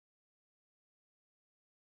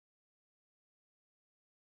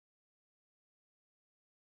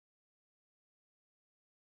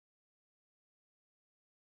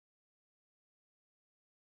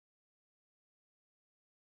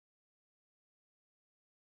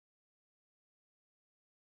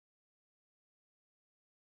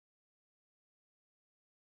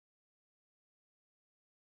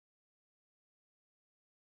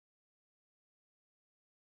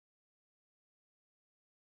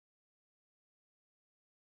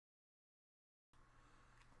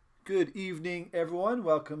Good evening, everyone.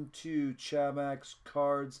 Welcome to Chamax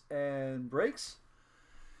Cards and Breaks.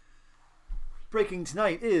 Breaking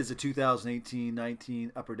tonight is a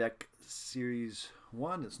 2018-19 Upper Deck Series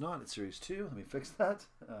 1. It's not, it's Series 2. Let me fix that.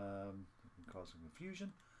 Causing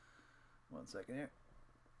confusion. 1 second here.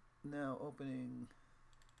 Now opening.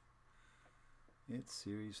 It's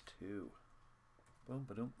Series 2. Boom,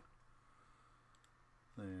 ba-doom.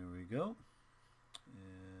 There we go.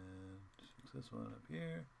 And fix this one up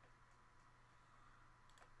here.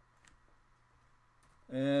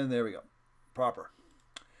 And there we go. Proper.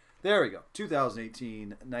 There we go.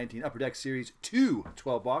 2018-19 Upper Deck Series 2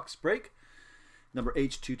 12-box break. Number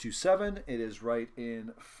H227. It is right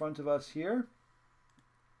in front of us here.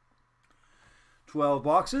 12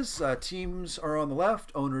 boxes. Teams are on the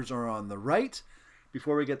left. Owners are on the right.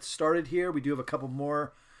 Before we get started here, we do have a couple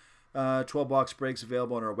more 12-box breaks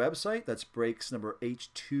available on our website. That's breaks number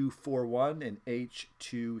H241 and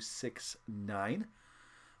H269.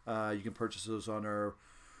 You can purchase those on our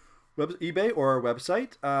eBay or our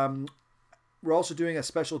website. We're also doing a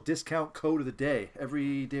special discount code of the day.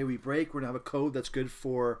 Every day we break, we're going to have a code that's good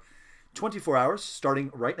for 24 hours, starting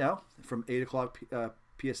right now from 8 o'clock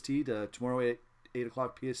PST to tomorrow at 8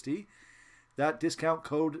 o'clock PST. That discount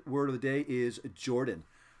code word of the day is Jordan.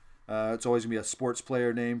 It's always going to be a sports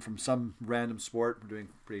player name from some random sport. We're doing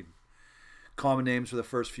pretty common names for the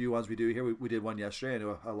first few ones we do here. We did one yesterday. I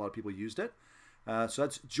know a lot of people used it. So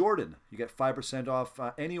that's Jordan. You get 5% off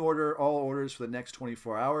any order, all orders for the next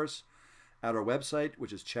 24 hours at our website,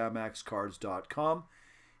 which is chamaxcards.com.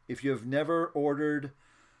 If you have never ordered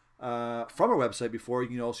from our website before, you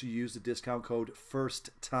can also use the discount code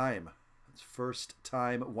FIRST-TIME. That's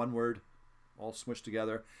FIRST-TIME, one word, all smushed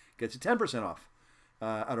together. Gets you 10% off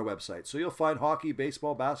at our website. So you'll find hockey,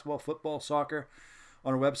 baseball, basketball, football, soccer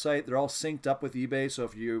on our website. They're all synced up with eBay, so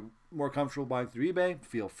if you're more comfortable buying through eBay,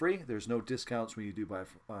 feel free. There's no discounts when you do buy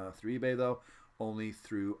through eBay, though, only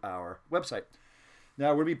through our website.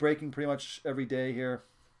 Now, we'll be breaking pretty much every day here.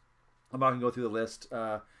 I'm not going to go through the list.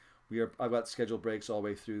 I've got scheduled breaks all the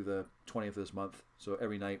way through the 20th of this month, so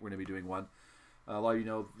every night we're going to be doing one. A lot of you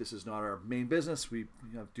know this is not our main business. We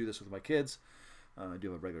do this with my kids. I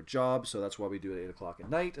do have a regular job, so that's why we do it at 8 o'clock at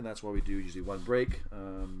night, and that's why we do usually one break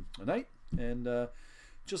a night. And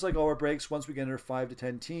just like all our breaks, once we get under 5 to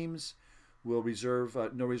 10 teams, we'll reserve,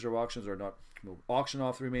 no reserve auctions or not, we'll auction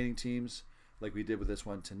off the remaining teams like we did with this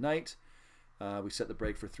one tonight. We set the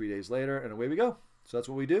break for 3 days later, and away we go. So that's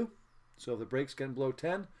what we do. So if the break's getting below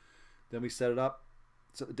 10, then we set it up,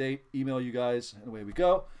 set the date, email you guys, and away we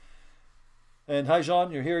go. And hi,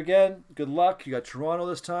 Jean, you're here again. Good luck. You got Toronto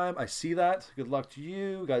this time. I see that. Good luck to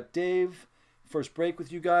you. We got Dave. First break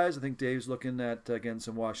with you guys. I think Dave's looking at getting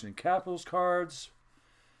some Washington Capitals cards.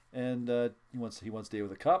 And he wants Dave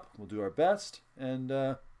with a cup. We'll do our best. And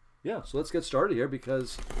yeah, so let's get started here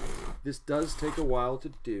because this does take a while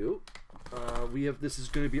to do. This is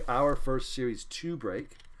going to be our first Series 2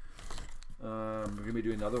 break. We're going to be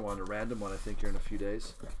doing another one, a random one, I think, here in a few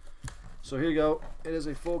days. So here you go. It is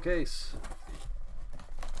a full case.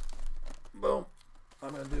 Boom.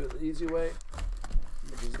 I'm going to do it the easy way,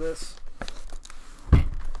 which is this.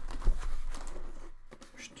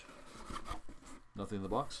 Nothing in the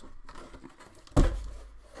box.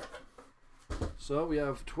 So we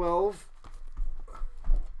have 12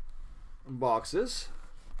 boxes.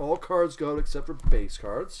 All cards go out except for base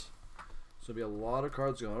cards. So there'll be a lot of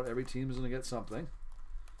cards going out. Every team is going to get something.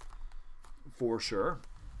 For sure.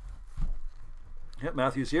 Yep,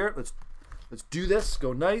 Matthew's here. Let's do this.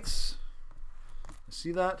 Go Knights. I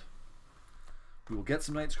see that. We will get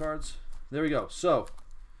some Knights cards. There we go. So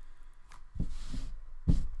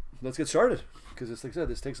let's get started. Because like I said,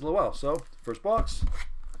 this takes a little while. So, first box.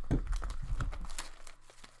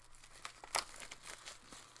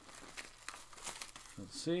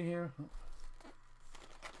 Let's see here.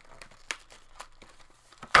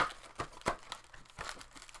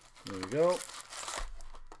 There we go.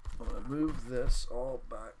 I'm going to move this all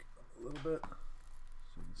back a little bit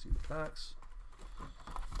so you can see the packs.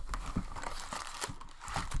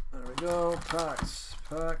 There we go. Packs.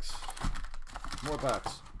 Packs. More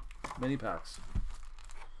packs. Many packs.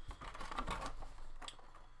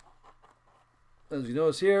 As you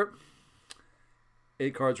notice here,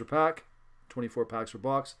 8 cards per pack, 24 packs per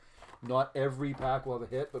box. Not every pack will have a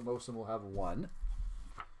hit, but most of them will have one.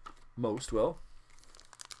 Most will.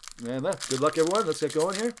 And good luck, everyone. Let's get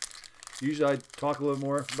going here. Usually I talk a little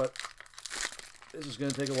more, but this is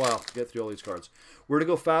going to take a while to get through all these cards. We're going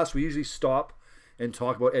to go fast. We usually stop and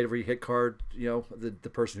talk about every hit card, you know, the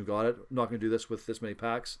person who got it. I'm not going to do this with this many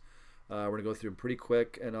packs. We're going to go through them pretty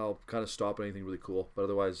quick, and I'll kind of stop at anything really cool. But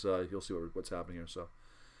otherwise, you'll see what's happening here. So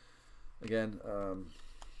Again,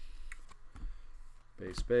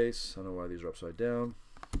 base. I don't know why these are upside down.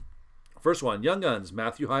 First one, Young Guns,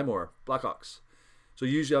 Matthew Highmore, Blackhawks. So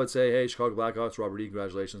usually I would say, hey, Chicago Blackhawks, Robert E.,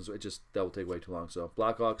 congratulations. That will take way too long. So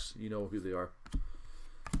Blackhawks, you know who they are.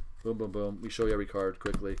 Boom, boom, boom. We show you every card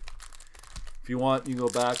quickly. If you want, you can go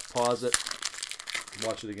back, pause it,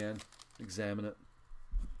 watch it again, examine it.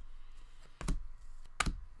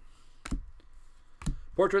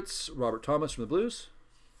 Portraits, Robert Thomas from the Blues.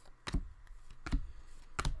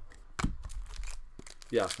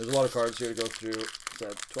 Yeah, there's a lot of cards here to go through.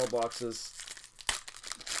 So 12 boxes.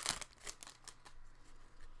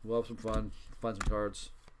 We'll have some fun. Find some cards.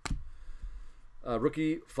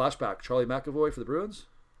 Rookie flashback, Charlie McAvoy for the Bruins.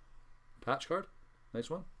 Patch card. Nice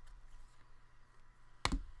one.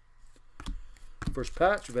 First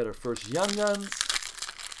patch. We've had our first Young Guns.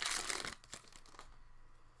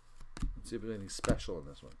 Let's see if there's anything special in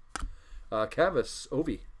this one. Canvas,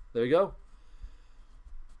 Ovi. There you go.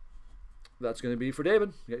 That's going to be for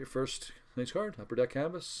David. You got your first nice card. Upper Deck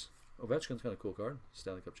Canvas. Ovechkin's kind of cool card.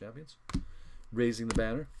 Stanley Cup champions. Raising the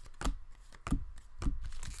banner.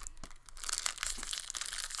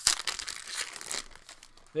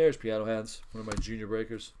 There's Piano Hands, one of my junior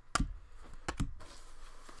breakers.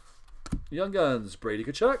 Young Guns, Brady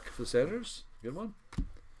Tkachuk for the Senators. Good one.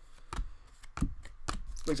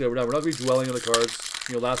 Like I said, we're not going to be dwelling on the cards.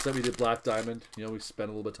 You know, last time we did Black Diamond, you know, we spent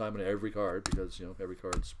a little bit of time on every card because, you know, every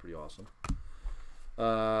card's pretty awesome.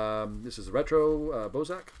 This is a retro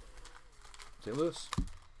Bozak, St. Louis.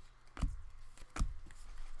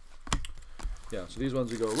 Yeah, so these ones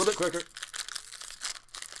we go a little bit quicker.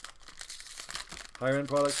 Higher end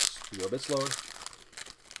products, we go a bit slower.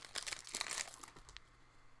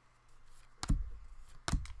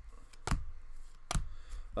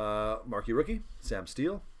 Marquee Rookie, Sam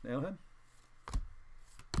Steele, Anaheim.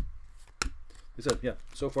 He said, yeah,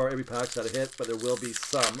 so far every pack's had a hit, but there will be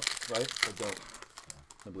some, right? That don't,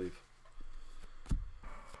 I believe.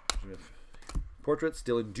 Portraits,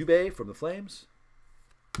 Dylan Dubé from the Flames.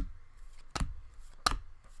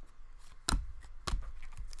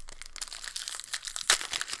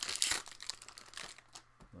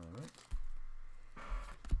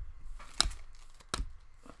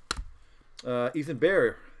 Ethan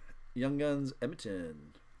Bear, Young Guns,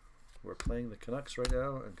 Edmonton. We're playing the Canucks right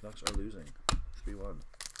now, and Canucks are losing 3-1.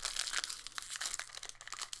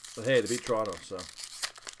 But hey, they beat Toronto, so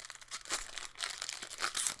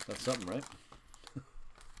that's something,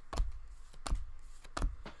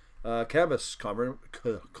 right? Canvas, Connor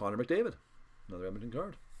McDavid. Another Edmonton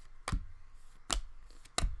card.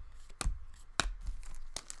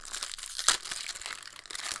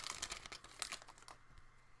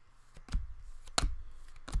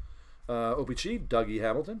 OPG, Dougie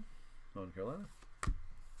Hamilton, North Carolina.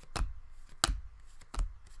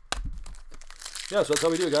 Yeah, so that's how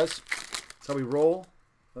we do it, guys. That's how we roll.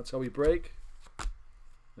 That's how we break. Like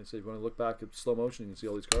I said, if you want to look back at slow motion, you can see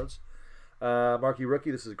all these cards. Marquee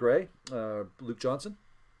Rookie, this is gray. Luke Johnson,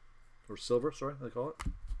 or silver, sorry, they call it.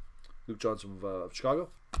 Luke Johnson of Chicago.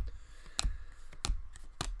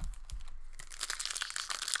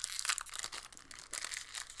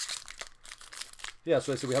 Yeah,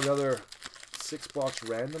 so I said we have another 6-box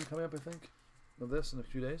random coming up, I think, of this in a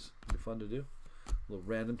few days. It'll be fun to do. Little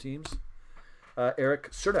random teams.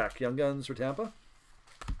 Eric Cernak, Young Guns for Tampa.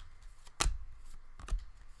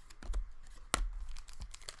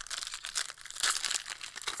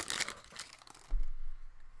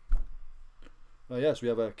 Yes, we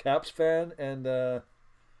have a Caps fan and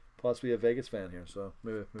possibly a Vegas fan here, so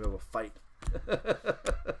maybe we have a fight.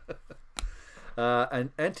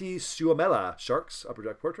 And Antti Suomela, Sharks, Upper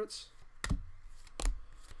Deck Portraits.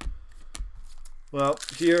 Well,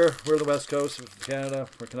 here, we're on the West Coast of Canada.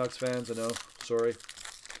 We're Canucks fans, I know. Sorry.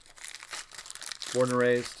 Born and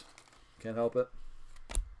raised. Can't help it.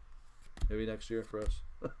 Maybe next year for us.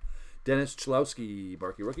 Dennis Cholowski,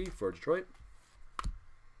 Marquee Rookie for Detroit.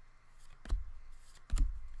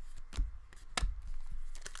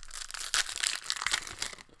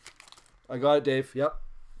 I got it, Dave. Yep.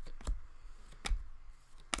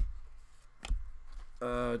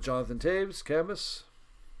 Jonathan Taves, Canvas,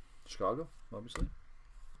 Chicago, obviously.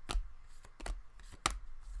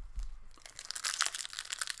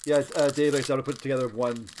 Yeah, Dave, like I said, I'm gonna put together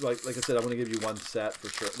one. Like I said, I'm gonna give you one set for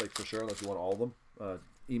sure. Like for sure, unless you want all of them.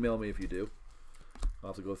 Email me if you do.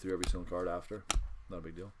 I'll have to go through every single card after. Not a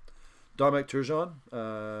big deal. Dominic Turgeon,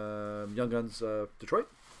 Young Guns, Detroit.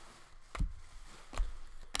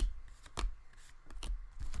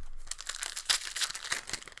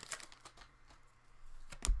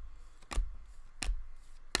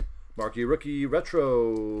 Marquee Rookie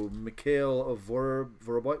Retro, Mikhail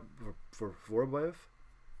Vorobiev?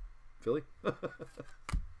 Philly? How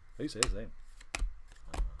do you say his name?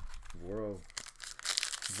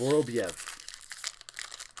 Vorobiev.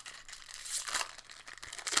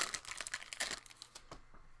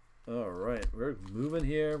 All right, we're moving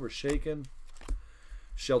here. We're shaking.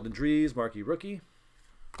 Sheldon Drees, marquee rookie.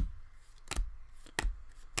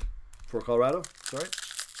 For Colorado, sorry.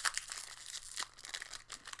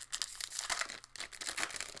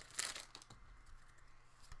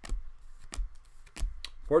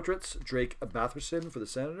 Portraits, Drake Batherson for the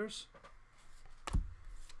Senators.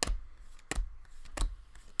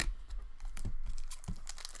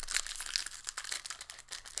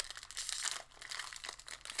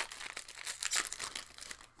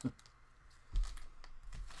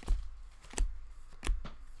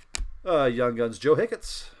 Young Guns, Joe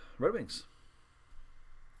Hicketts, Red Wings.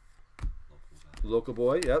 Local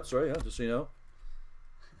boy, yep, sorry, yeah, just so you know.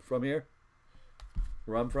 From here,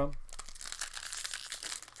 where I'm from.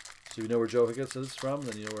 So you know where Joe Hicketts is from,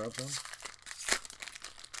 then you know where I'm from.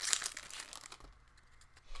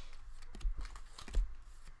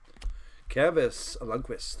 Canvas,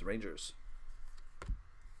 Lundqvist, Rangers.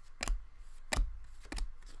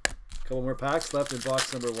 Couple more packs left in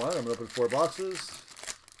box number 1. I'm going to open 4 boxes.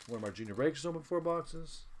 One of our junior breakers open 4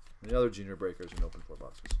 boxes. And the other junior breakers are going to open 4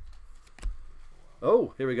 boxes.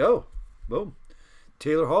 Oh, here we go. Boom.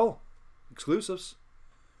 Taylor Hall, exclusives.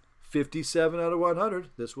 57 out of 100.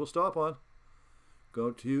 This will stop on.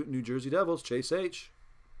 Going to New Jersey Devils, Chase H.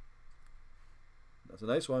 That's a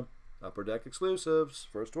nice one. Upper Deck exclusives.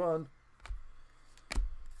 First one.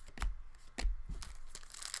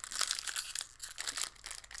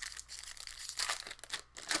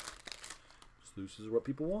 Exclusives are what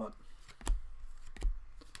people want.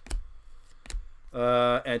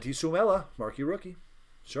 Antti Suomela, marquee rookie.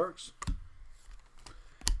 Sharks.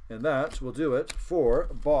 And that will do it for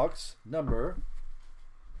box number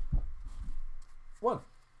 1.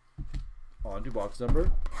 On to box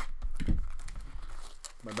number.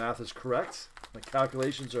 My math is correct. My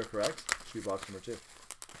calculations are correct. Should be box number 2.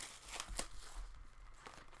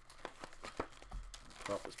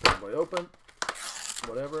 Pop this bad boy open.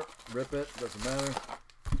 Whatever. Rip it. Doesn't matter.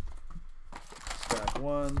 Stack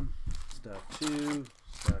 1. Stack 2.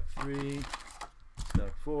 Stack 3.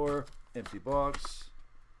 Stack 4. Empty box.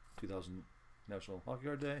 2000 National Hockey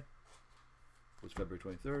Card Day, which is February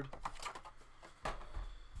 23rd.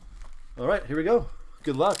 All right, here we go.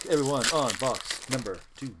 Good luck, everyone, on box number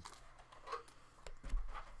 2.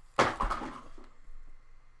 There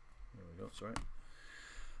we go, sorry.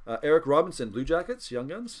 Eric Robinson, Blue Jackets, Young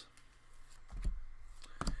Guns.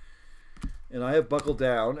 And I have buckled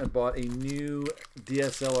down and bought a new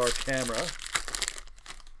DSLR camera.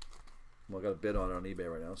 Well, I got a bid on it on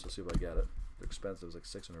eBay right now, so see if I get it. They're expensive. It was like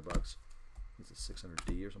 $600. It's a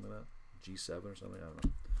 600D or something like that. G7 or something. I don't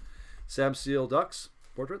know. Sam Steele Ducks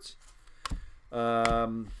portraits. Yeah,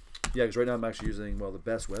 because right now I'm actually using, well, the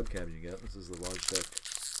best webcam you can get. This is the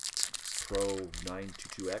Logitech Pro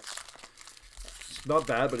 922X. It's not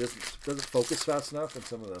bad, but it doesn't focus fast enough, and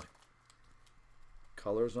some of the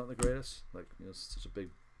colors not the greatest. Like, you know, it's such a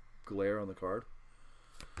big glare on the card.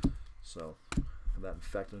 So, have that in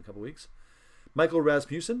effect in a couple weeks. Michael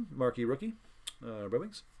Rasmussen, marquee rookie, Red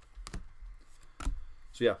Wings.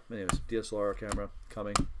 So yeah, anyways, DSLR camera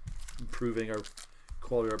coming, improving our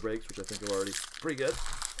quality of our breaks, which I think are already pretty good.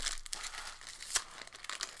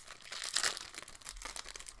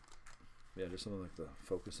 Yeah, just something like the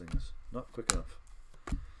focusing is not quick enough.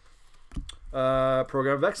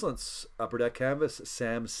 Program of Excellence, Upper Deck Canvas,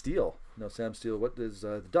 Sam Steele. No, Sam Steele, what is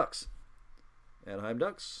the Ducks? Anaheim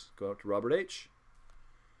Ducks, go out to Robert H.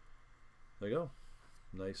 There you go.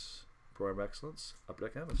 Nice Program of Excellence, Upper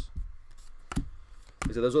Deck Canvas. Like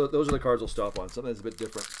I said, those are the cards I'll stop on. Something that's a bit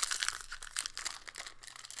different.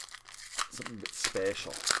 Something a bit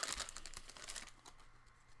special.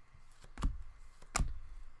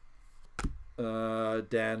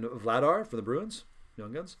 Dan Vladar from the Bruins,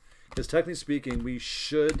 Young Guns. Because technically speaking, we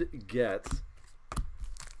should get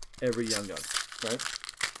every Young Gun, right?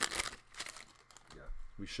 Yeah.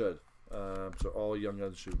 We should. So all Young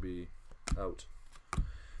Guns should be out.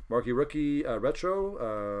 Marquee rookie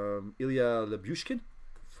retro, Ilya Lyubushkin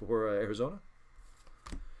for Arizona.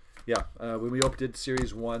 Yeah, when we did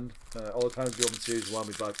Series 1, all the times we opened Series 1,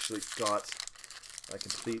 we've actually got a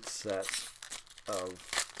complete set of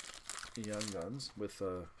Young Guns with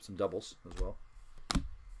some doubles as well.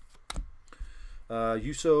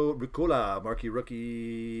 Juuso Ricola, marquee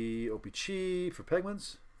rookie OPC for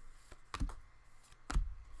Penguins.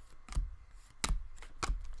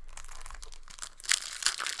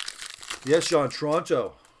 Yes, John,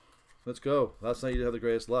 Toronto. Let's go. Last night you did have the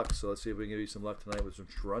greatest luck, so let's see if we can give you some luck tonight with some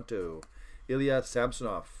Toronto. Ilya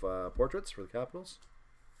Samsonov portraits for the Capitals.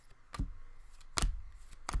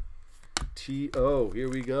 T.O. Here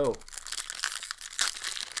we go.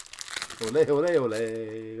 Ole, ole,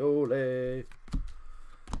 ole, ole.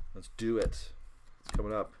 Let's do it. It's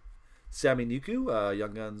coming up. Sami Niku,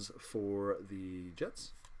 Young Guns for the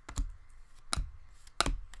Jets.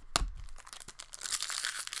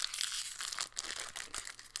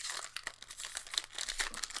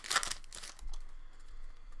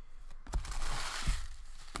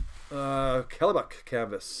 Kellebuck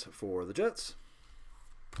canvas for the Jets.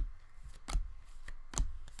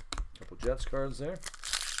 Couple Jets cards there. Do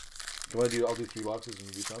you want to do? I'll do 3 boxes and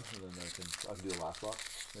you do some, and then I can do the last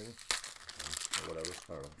box maybe, or whatever.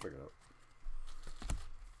 I don't know. Figure it out.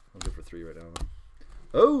 I'm good for 3 right now.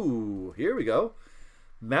 Oh, here we go.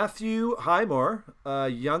 Matthew Highmore,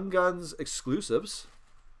 Young Guns exclusives.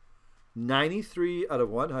 93 out of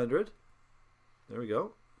 100. There we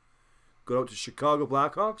go. Go out to Chicago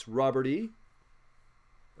Blackhawks. Robert E.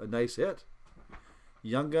 A nice hit.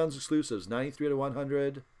 Young Guns exclusives. 93 out of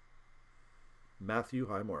 100. Matthew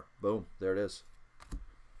Highmore. Boom. There it is.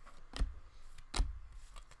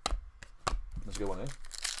 That's a good one, eh?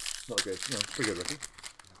 Not great. You know, pretty good rookie.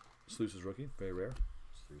 Sluice's rookie. Very rare.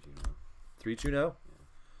 It's 3-2 now. 3-2 now.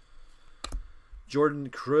 Yeah. Jordan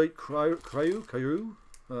Carew,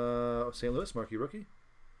 St. Louis, marquee rookie.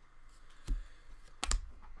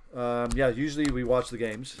 Yeah, usually we watch the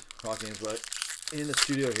games, hockey games, but in the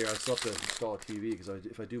studio here, I still have to install a TV because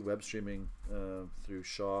if I do web streaming through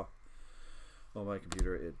Shaw on my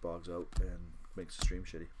computer, it bogs out and makes the stream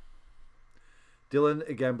shitty. Dylan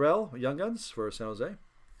Gambrell, Young Guns for San Jose.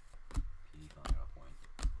 He finally got a point.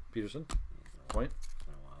 Peterson, Yeah, point. it's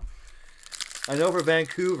been a while. I know for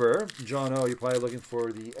Vancouver, John O, you're probably looking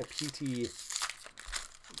for the PT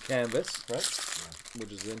canvas, right? Yeah.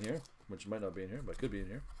 Which is in here, which might not be in here, but could be in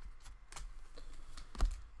here.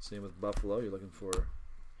 Same with Buffalo. You're looking for,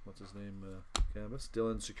 what's his name, canvas.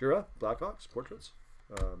 Dylan Sakura, Blackhawks, portraits.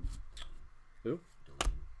 Who?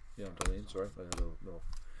 Delaney. Yeah, Delaney, sorry. I had a little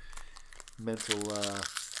mental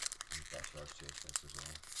Best stars, 2 assists as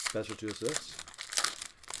well. best for 2 assists.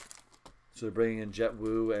 So they're bringing in Jet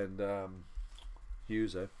Wu and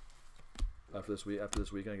Hughes, eh? After this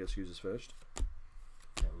weekend, I guess Hughes is finished.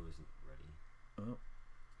 Yeah, who isn't ready. Oh,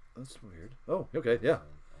 that's weird. Oh, okay, yeah.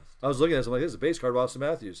 That's I was looking at this. I'm like, this is a base card, Austin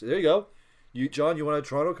Matthews. There you go. John, you want a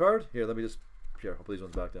Toronto card? Here, let me just. Here, I'll put these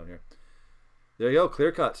ones back down here. There you go.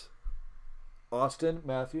 Clear cut. Austin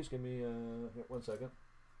Matthews. Give me here, 1 second.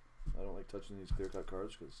 I don't like touching these clear cut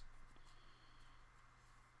cards because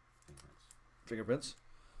fingerprints.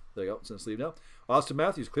 There you go. It's in the sleeve now. Austin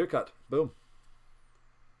Matthews. Clear cut. Boom.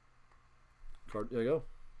 Card. There you go.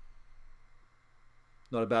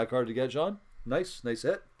 Not a bad card to get, John. Nice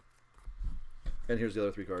hit. And here's the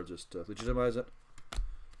other 3 cards, just to legitimize it.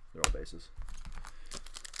 They're all bases.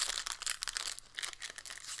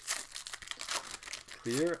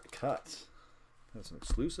 Clear cut. That's some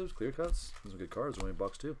exclusives, clear cuts. Those are good cards, only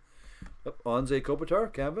box 2. Yep. Anze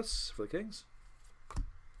Kopitar, canvas for the Kings.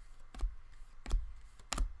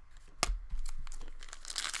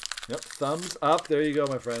 Yep, thumbs up. There you go,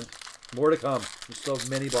 my friend. More to come. We still have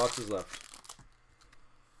many boxes left.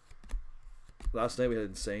 Last night we had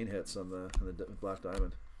insane hits on the Black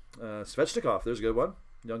Diamond. Svechnikov, there's a good one.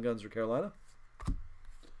 Young Guns for Carolina.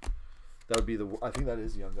 That would be the. I think that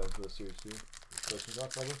is Young Guns for the series too. Svechnikov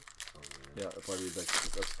probably. Yeah, that'd probably be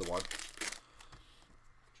that's the one.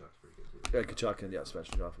 Kachuk's pretty good too. Yeah, Kachuk and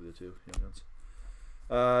Svechnikov are the 2 Young Guns.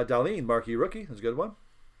 Darlene, marquee rookie. That's a good one.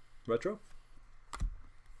 Retro.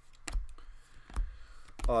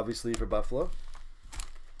 Obviously for Buffalo.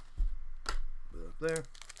 Up there.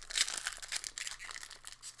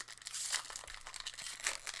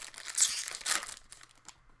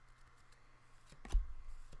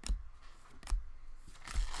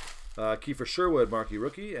 Kiefer Sherwood, marquee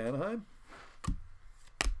rookie, Anaheim.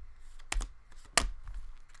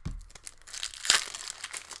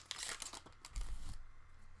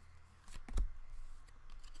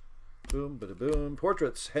 Boom, bada boom.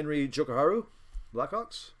 Portraits, Henry Jokaharu,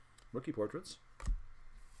 Blackhawks, rookie portraits.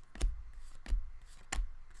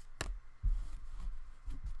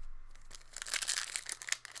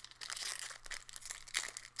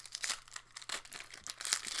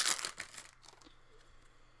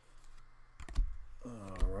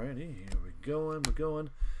 Alrighty, here we going. We're going.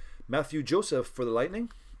 Matthew Joseph for the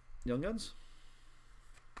Lightning, Young Guns.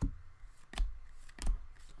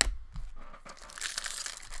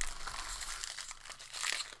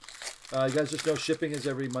 You guys just know shipping is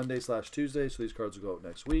every Monday/Tuesday, so these cards will go out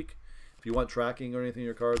next week. If you want tracking or anything in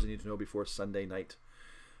your cards, you need to know before Sunday night.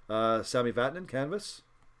 Sammy Vatanen, canvas.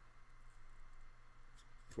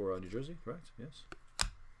 For New Jersey, correct? Yes.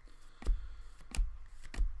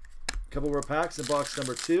 Couple more packs in box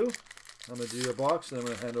number 2. I'm going to do a box, and I'm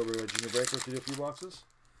going to hand over to Junior Breaker to do a few boxes.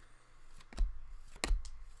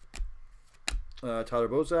 Tyler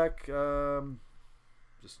Bozak,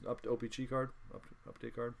 just up to OPG card,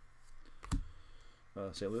 update card.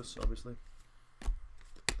 St. Louis, obviously.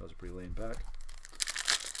 That was a pretty lame pack.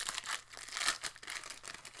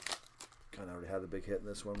 Kind of already had the big hit in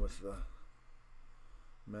this one with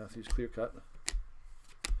Matthews clear cut.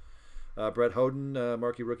 Brett Hoden,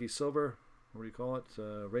 marquee rookie silver. What do you call it?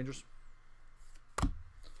 Rangers.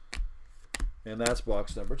 And that's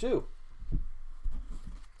box number 2.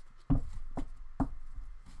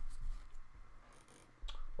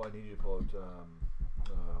 Well, I need you to pull out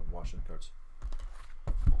Washington cards.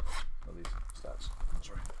 Oh, these stats.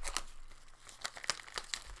 Sorry.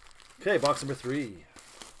 Okay, box number 3.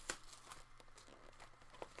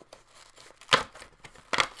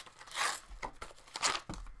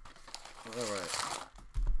 All right.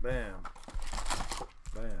 Bam.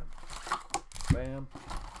 Bam. Bam.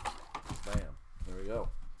 Bam. There we go.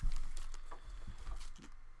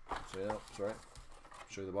 So yeah, it's all right.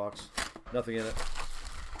 Show you the box. Nothing in it.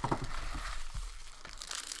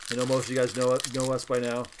 I know most of you guys know us by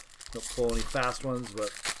now. Don't pull any fast ones, but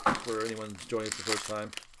for anyone joining us for the first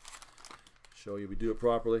time, show you we do it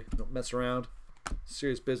properly. Don't mess around.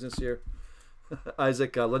 Serious business here.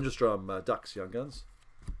 Isaac Lundstrom, Ducks, Young Guns.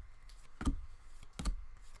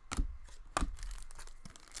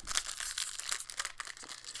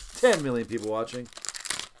 $10 million people watching,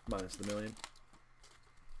 minus the million.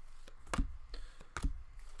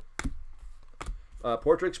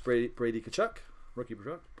 Portraits, Brady Tkachuk,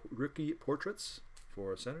 rookie portraits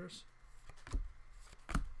for Senators.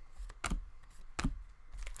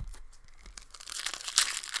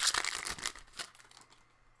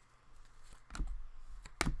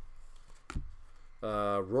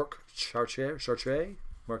 Rourke Chartier,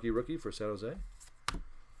 marquee rookie for San Jose.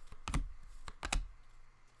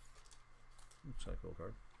 Oops, cool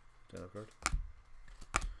card. Stand-up card.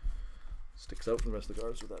 Sticks out from the rest of the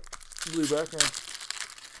cards with that blue background.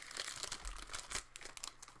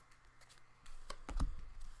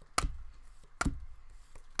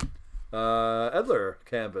 Edler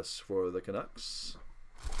canvas for the Canucks.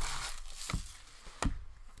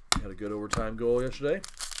 Had a good overtime goal yesterday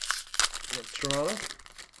against Toronto.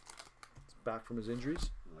 He's back from his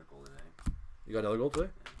injuries. Another goal today. You got another goal today?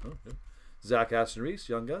 Yeah. Oh, good. Zach Aston Reese,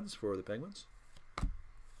 Young Guns for the Penguins.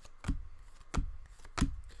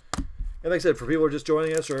 And like I said, for people who are just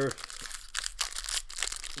joining us or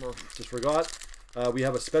just forgot, we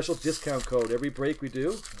have a special discount code. Every break we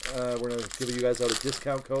do, we're going to give you guys out a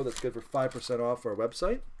discount code that's good for 5% off our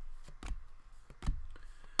website.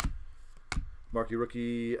 Marquee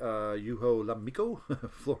rookie Yuho Lamico,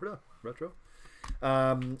 Florida, retro.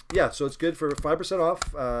 Yeah, so it's good for 5%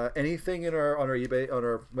 off anything in on our eBay, on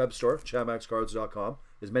our web store, chamaxcards.com.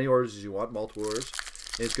 As many orders as you want, multiple orders.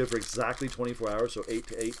 And it's good for exactly 24 hours, so 8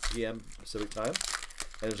 to 8 p.m. Pacific time.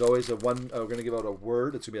 And there's always a one, we're going to give out a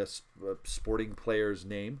word. It's going to be a sporting player's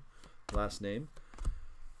name, last name.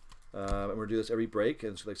 And we're going to do this every break.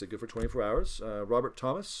 And so, like I said, good for 24 hours. Robert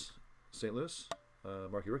Thomas, St. Louis,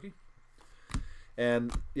 marquee rookie.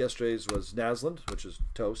 And yesterday's was Naslund, which is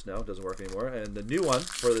toast now, doesn't work anymore. And the new one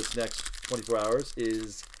for this next 24 hours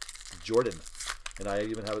is Jordan. And I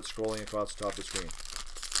even have it scrolling across the top of the screen.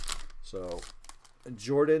 So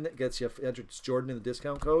Jordan gets you, enter Jordan in the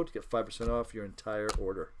discount code to get 5% off your entire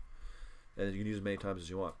order. And you can use it many times as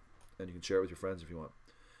you want. And you can share it with your friends if you want.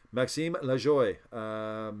 Maxime Lajoie,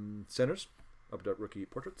 centers, up to rookie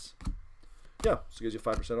portraits. Yeah, so it gives you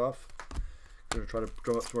 5% off. Going to try to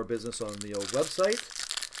drum up some more business on the old website.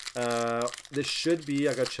 This should be,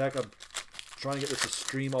 I got to check, I'm trying to get this to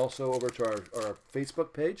stream also over to our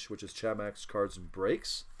Facebook page, which is Chamax Cards and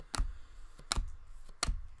Breaks.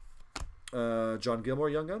 John Gilmore,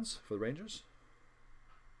 Young Guns for the Rangers.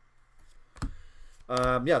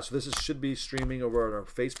 Yeah, so this should be streaming over on our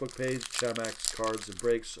Facebook page, Chamax Cards and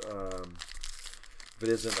Breaks. If it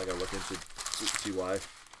isn't, I got to look into see why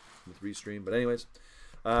with Restream. But anyways,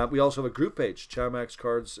 we also have a group page, Chamax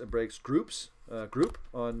Cards and Breaks group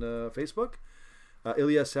on Facebook.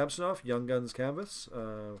 Ilya Samsonov, Young Guns Canvas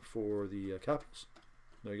for the Capitals.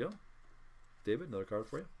 There you go. David, another card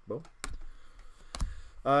for you. Boom.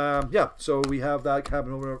 Yeah, so we have that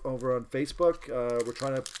happening over on Facebook. We're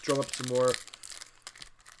trying to drum up some more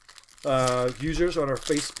users on our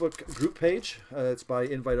Facebook group page. It's by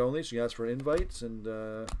invite only, so you ask for an invite, and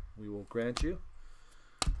we will grant you.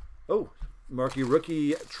 Oh, Marquee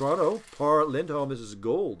Rookie Toronto. Par Lindholm. This is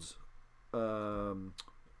Gold's.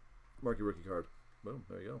 Marquee Rookie card. Boom.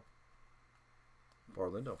 There you go. Par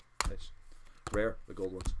Lindholm. Nice. Rare. The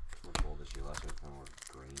gold ones. More gold this year. Last year kind of more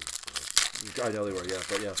green. So I know they were, yeah.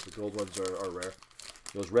 But yeah, the gold ones are rare.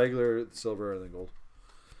 It was regular, silver, and then gold.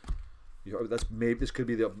 That's maybe this could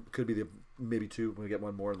be the maybe two when we get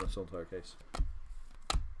one more in this entire case.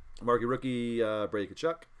 Marquee Rookie Brady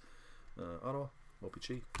Kachuk. Ottawa.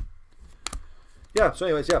 OPG. Yeah, so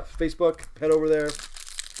anyways, yeah, Facebook, head over there.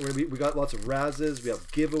 We got lots of Razes. We have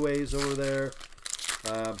giveaways over there.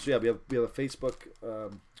 So yeah, we have a Facebook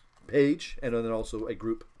page and then also a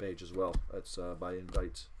group page as well. That's by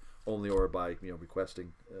invite only or by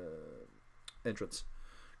requesting entrance.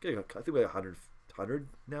 Okay, I think we have 100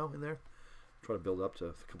 now in there. Try to build up to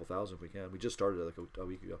a couple thousand if we can. We just started it like a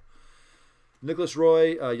week ago. Nicholas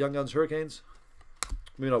Roy, Young Guns Hurricanes.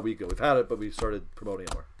 Maybe not a week ago. We've had it, but we started promoting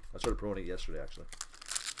it more. I started promoting it yesterday, actually.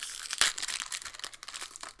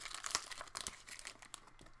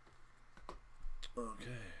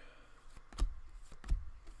 Okay.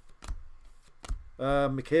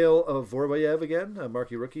 Mikhail Vorbayev again,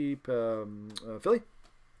 Marquee Rookie, Philly.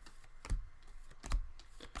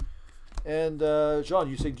 And John,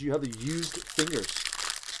 you say, do you have the used fingers?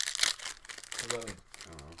 What does that mean? I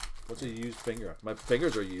don't know. What's a used finger? My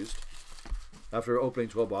fingers are used. After opening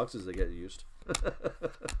 12 boxes, they get used.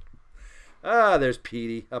 There's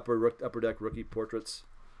Petey, upper deck rookie portraits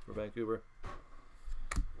for Vancouver.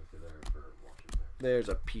 There's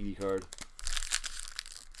a Petey card.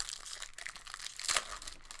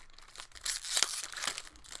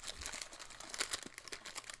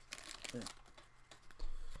 Yeah.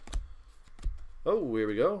 Oh, here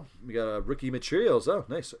we go. We got a rookie materials. Oh,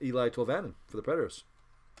 nice. Eli Tolvanen for the Predators.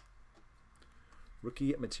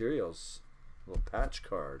 Rookie materials. A little patch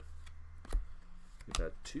card. We've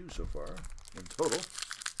had 2 so far in total.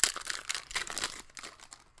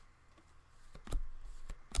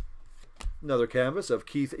 Another canvas of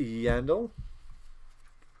Keith Yandel.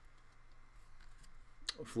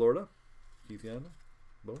 Florida. Keith Yandel.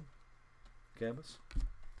 Boom. Canvas.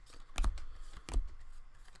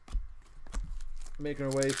 Making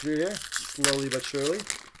our way through here, slowly but surely.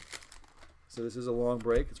 So this is a long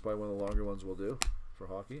break. It's probably one of the longer ones we'll do for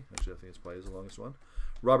hockey. Actually, I think it's probably the longest one.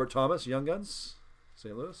 Robert Thomas, Young Guns,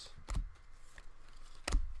 St. Louis.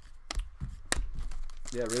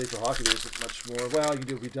 Yeah, really for hockey, there isn't much more. Well, you can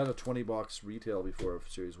do. We've done a 20-box retail before of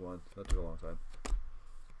Series 1. That took a long time.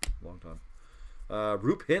 Long time.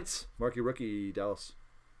 Roop Hintz, Marquee Rookie, Dallas.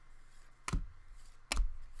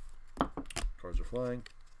 Cards are flying.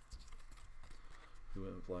 Who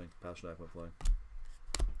went flying? Pasternak went flying.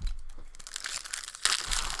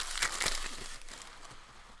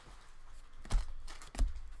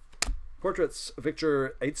 Portraits,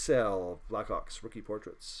 Victor Eitzel, Blackhawks, rookie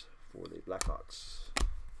portraits for the Blackhawks.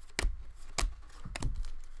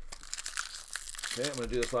 Okay, I'm going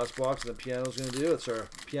to do this last box, and then Piano's going to do. It's our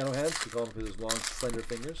piano hands. We call him for his long, slender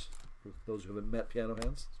fingers. For those who haven't met Piano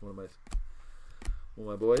Hands, it's one of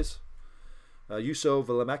my boys. Juuso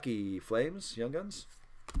Valimaki, Flames, Young Guns.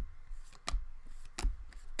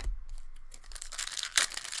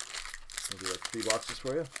 I'll do like 3 boxes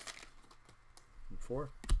for you. 4.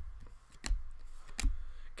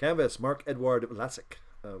 Canvas, Mark Edward Vlasic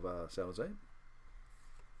of San Jose.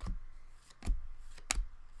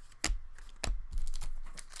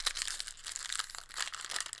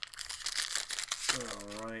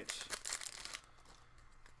 All right.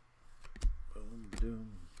 Boom, ba-doom,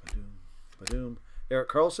 ba-doom, ba-doom. Eric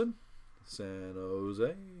Carlson, San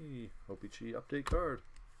Jose. OPG update card.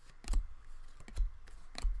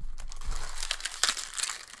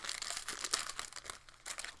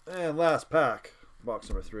 And last pack, box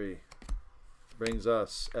number 3, brings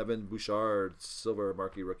us Evan Bouchard, silver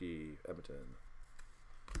Marquee Rookie, Edmonton.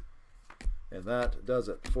 And that does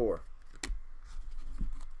it for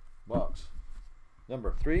box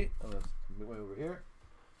number 3. I'm going to move way over here.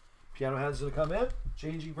 Piano Hands is going to come in,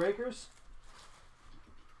 changing breakers.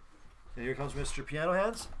 And here comes Mr. Piano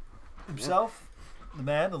Hands himself, the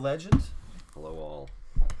man, the legend. Hello all.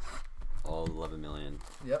 All 11 million.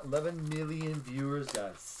 Yep, 11 million viewers,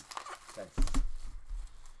 guys.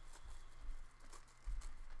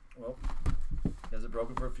 Well, he hasn't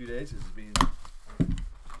broken for a few days. He's been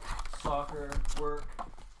soccer, work.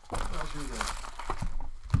 What else are you doing?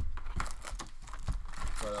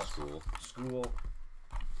 What else? School.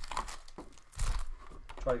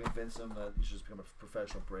 Try to convince him that he should just become a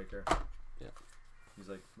professional breaker. Yeah. He's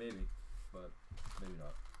like, maybe, but maybe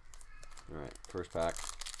not. Alright, first pack.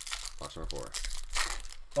 Box number 4.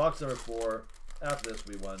 Box number 4. After this,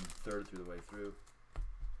 we won 1/3 through the way through.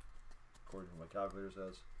 according to what my calculator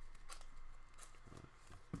says.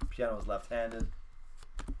 Piano is left-handed.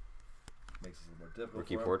 Makes it a little more difficult.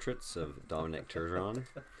 Rookie portraits of Dominic Turgeon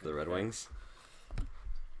for the Red Wings.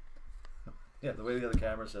 Yeah, the way the other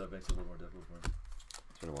camera set up makes it a little more difficult for him.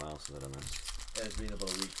 It's been a while since I've done this. And it's been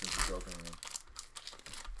about a week since we broke anything.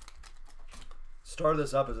 Started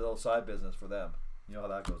this up as a little side business for them. You know how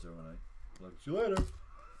that goes every night. Like, see you later.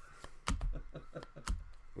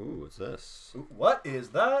 Ooh, what's this? Ooh, what is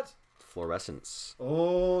that? Fluorescence.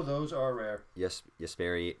 Oh, those are rare. Yes,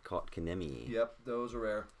 Jesperi Kotkaniemi. Yep, those are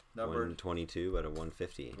rare. Numbered. 122 out of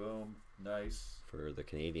 150. Boom. Nice. For the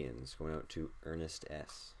Canadians, going out to Ernest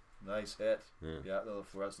S. Nice hit. Yeah, the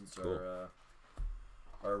fluorescents cool. are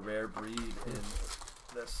a rare breed in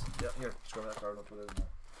this. Yeah, here, scroll that card. I'll put it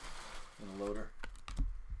in the loader.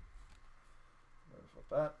 Flip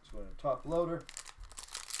that. Let's go in the top loader.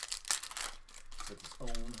 Get its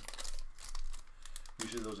own.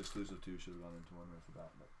 Usually those exclusive two should have gone into one right off the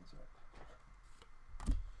bat, but that's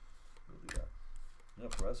alright. We'll do that. Yeah,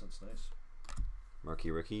 fluorescence, nice. Marquee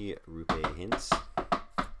rookie Rupe Hintz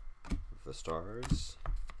of the Stars.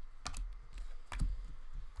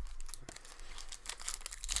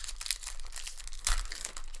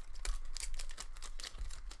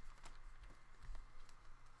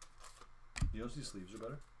 You notice these sleeves are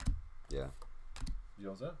better? Yeah. You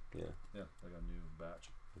notice that? Yeah. Yeah, like a new batch.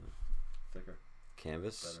 Yeah. Thicker.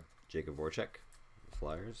 Canvas. Better. Jacob Voracek,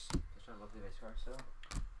 Flyers. Just trying to look at the base card still.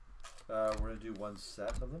 We're gonna do one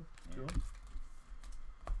set of them. Yeah. Two of them.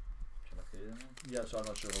 Should I look through them then? Yeah, so I'm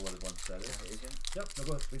not sure what one set is. Yeah, easy. Yep, no,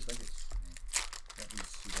 go ahead, please, thank you. Yeah,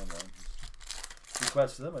 he's online. He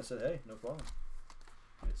requested them. I said, hey, no problem.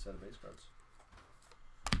 Get a set of base cards.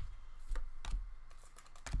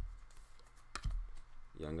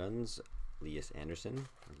 Young Guns, Elias Anderson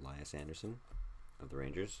of the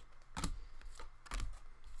Rangers.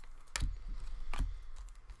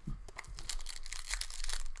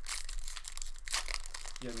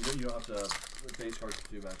 Yeah, you don't have to. The base cards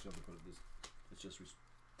do actually have to put it. It's just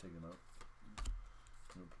taking them out.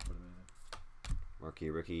 You don't put them in.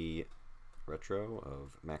 Marquee rookie retro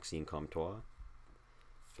of Maxime Comtois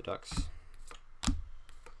for Ducks.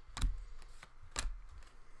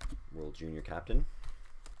 World Junior Captain.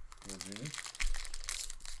 World Junior.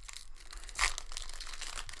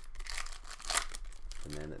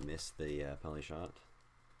 The man that missed the penalty shot.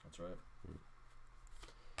 That's right.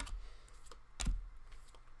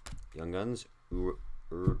 Young Guns,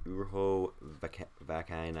 Urho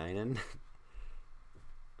Vakanainen.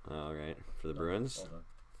 All right, for the Bruins. Hold on.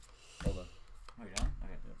 Hold on. Oh, you're done?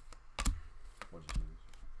 Okay. Yeah. What'd you do?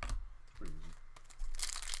 It's pretty easy.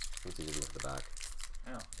 Let's easy to look at the back.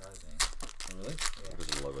 Oh, that was me. Oh, really? Yeah. There's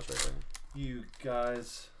the logos right there. You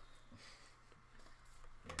guys.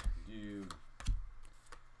 Yeah. You.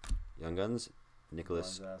 Young Guns,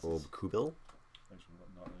 Nicholas Blind asses. Obkubil Actually,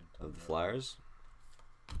 not really talking of the about Flyers. that.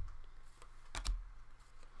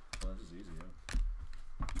 Well, that's just easy, yeah.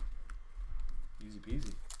 Easy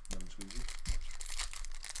peasy. Lemon squeezy.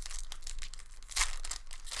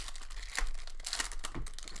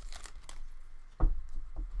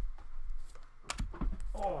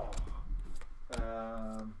 Oh.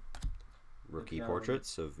 Rookie Okay,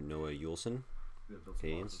 portraits of Noah Juleson. we have built some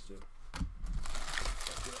Canadians. boxes, too.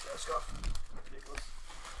 Let's do that stuff. Ridiculous.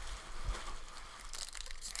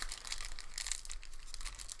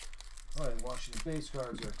 Alright, Washington base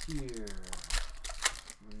cards are here.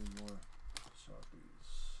 Many more Sharpies.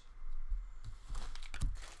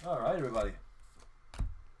 Alright, everybody.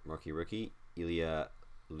 Marquee rookie Ilya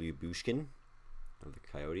Lyubushkin of the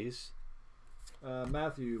Coyotes.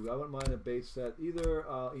 Matthew, I wouldn't mind a base set either.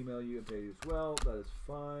 I'll email you and pay you as well. That is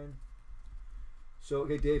fine. So,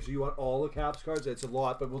 okay, Dave, so you want all the Caps cards? It's a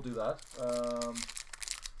lot, but we'll do that.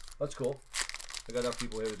 That's cool. I got enough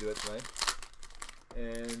people here to do it tonight.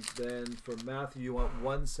 And then for Matthew, you want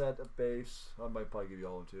one set of base. I might probably give you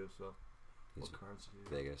all of them too. So, He's what cards do you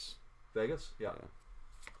Vegas. Vegas? Yeah.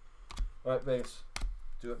 All right, Vegas.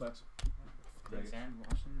 Do it, Max. Thanks, Sam.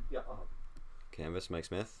 Washington. Yeah. Canvas, Mike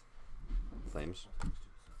Smith. Flames.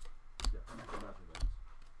 Yeah.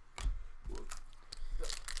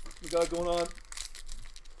 We got it going on.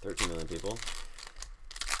 13 million people.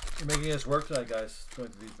 You're making us work tonight, guys. Going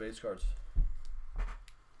through these base cards.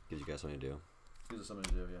 Gives you guys something to do. Gives us something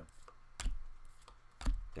to do, yeah.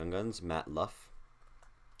 Young Guns, Matt Luff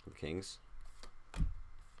of Kings.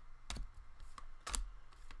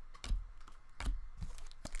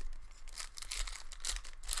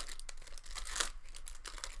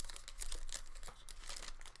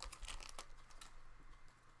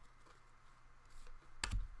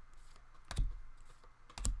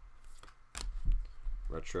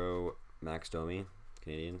 Retro Max Domi,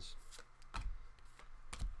 Canadians.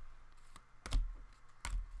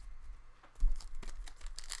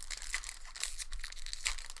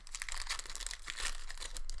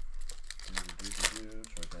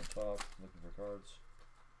 Right on top, looking for cards.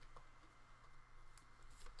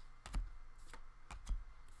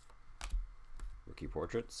 Rookie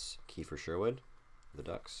portraits, Kiefer Sherwood, the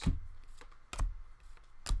Ducks.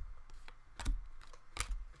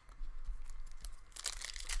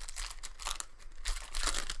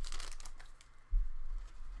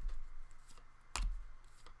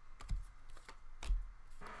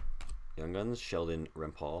 Young Guns, Sheldon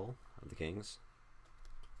Rempal of the Kings.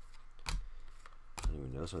 I don't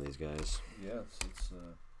even know some of these guys. Yeah, it's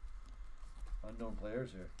unknown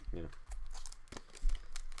players here. Yeah.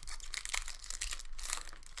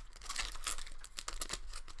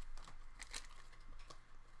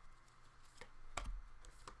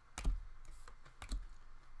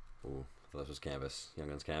 Ooh, this was Canvas. Young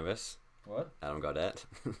Guns Canvas. What? Adam Gaudette.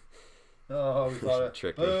 Oh, we thought it.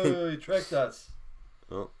 Tricked me. Oh, he tricked us.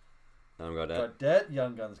 Oh, Adam Gaudette. Gaudette,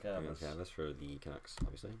 Young Guns Young Canvas. Guns Canvas for the Canucks,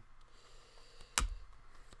 obviously.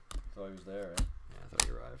 Thought he was there, right? Yeah, I thought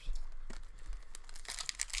he arrived.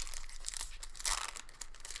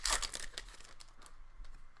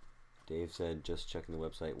 Dave said, just checking the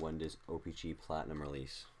website, when does OPG Platinum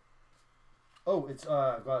release? Oh, it's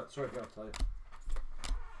got it. Sorry, I'll tell you.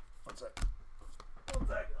 One sec. One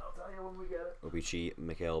sec. I'll tell you when we get it. OPG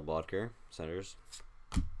Mikhail Bodker, Senators.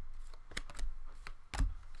 One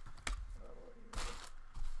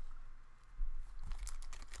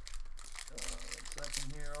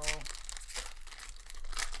second here, all.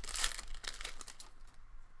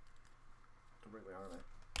 Don't break my arm, eh?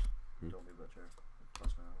 Don't move that chair.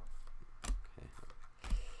 Bust my arm off. Okay.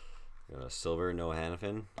 Got a silver Noah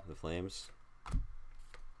Hannafin, the Flames.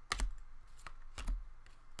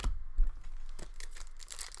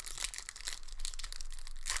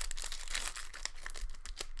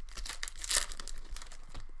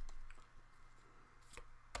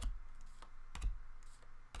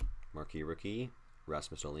 Marquee rookie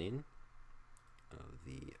Rasmus Dahlin of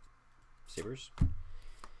the Sabres.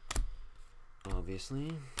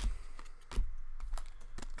 Obviously.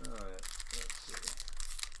 Alright, let's see.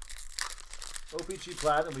 OPG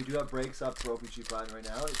Platinum, we do have breaks up for OPG Platinum right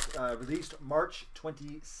now. It's released March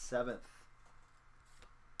 27th.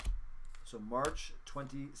 So March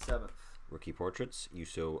 27th. Rookie portraits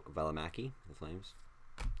Juuso Valimaki, the Flames.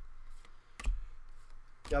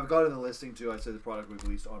 Yeah, I've got it in the listing too. I said the product we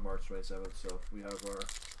released on March 27th, so we have our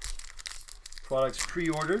products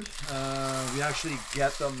pre-ordered. We actually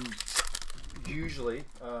get them usually.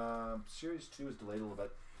 Series 2 is delayed a little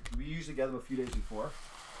bit. We usually get them a few days before.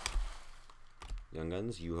 Young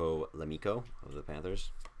Guns, Juho Lemiko of the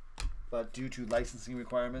Panthers. But due to licensing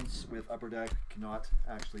requirements with Upper Deck, cannot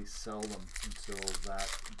actually sell them until that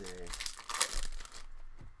day.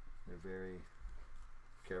 They're very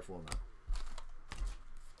careful on that.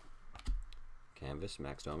 Canvas,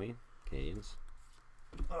 Max Domi, Canadians.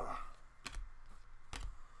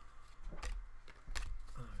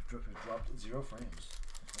 Dropped 0 frames.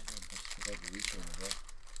 Like the restream as well.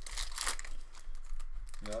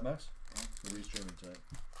 You got that, Max? Yeah. We're restreaming tonight.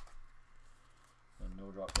 And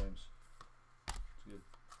no drop frames. It's good.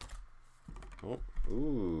 Oh,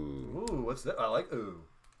 ooh. Ooh, what's that? I like ooh.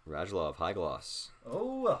 Radulov, High Gloss.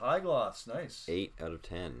 Oh, a high gloss. Nice. 8 out of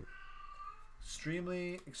 10.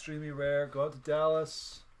 Extremely rare. Go out to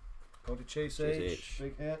Dallas. Go to Chase H. H.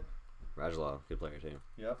 Big hit. Radulov, good player too.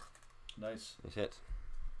 Yep. Nice. Nice hit.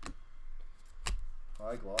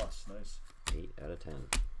 High gloss. Nice. 8 out of 10.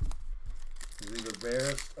 These are the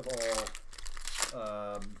rarest of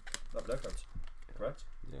all Upper Deck cards. Correct?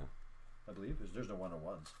 Yeah, I believe. There's no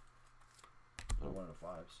 101s. No Oh.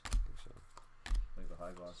 105s. I think so. Like the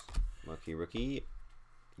high gloss. Marquee rookie,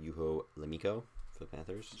 Juho Lemiko for the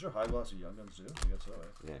Panthers. Is there high gloss of Young Guns too? I guess so, eh?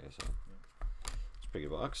 Yeah, I guess so. It's a pretty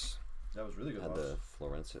good box. That was really good. Had box. the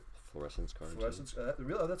fluorescence card. too. Fluorescence.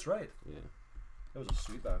 Oh, that's right. Yeah. That was a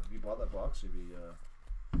sweet box. If you bought that box, you'd be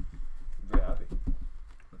very happy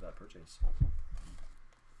with that purchase.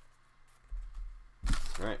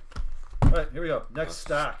 All right. All right, here we go. Next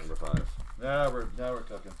stack. Number 5. Now we're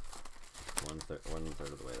cooking. One third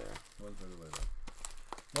of the way there. 1/3 of the way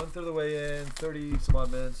there. 1/3 of the way in. 30 some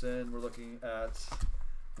odd minutes, and we're looking at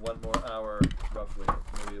 1 more hour, roughly,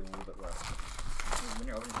 maybe a little bit less. When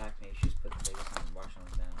you're opening pack, maybe you should just put the biggest and wash them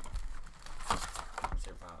down.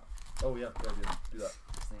 Instead of pile. Oh yeah, do that. This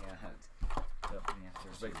thing I had. Yep.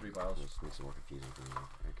 Just make 3 piles. Just makes it more confusing for me.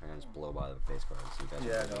 I kind of just blow by the base cards. So you guys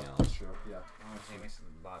Yeah, are no, everything that's else. true. Yeah. I want to say it makes the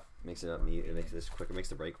bot. Makes it up. It makes this quicker. Makes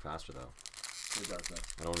the break faster though. It does that.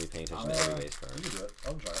 I don't want to be paying attention to every base card. You can do it.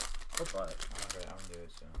 I'll try it. I'll try it. I'm gonna do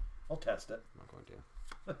it, so. I'll test it. I'm not going to.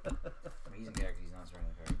 I mean, he's in character, he's not throwing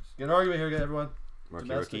the cards. Get an argument here, everyone. Marquee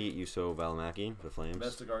Domestic. Rookie, Yuso Valimaki, the Flames.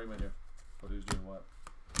 Domestic argument here. But who's doing what?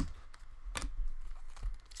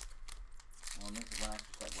 Well, Nick is last,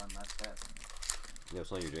 just like one last step. Yeah,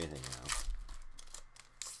 it's not you doing anything now.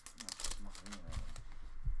 That's just more for me right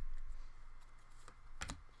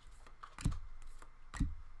now.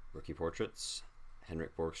 Rookie Portraits,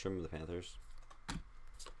 Henrik Borgstrom of the Panthers.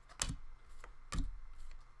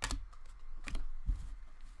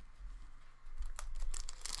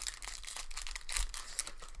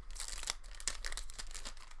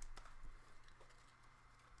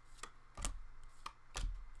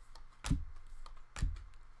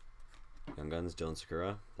 Young Guns, Dylan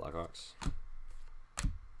Sakura, Blackhawks.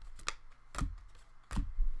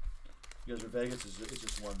 Because with Vegas, it's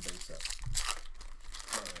just one base set.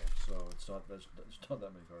 Oh, yeah. So it's not, there's not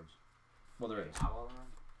that many cards. Well, there is. How all of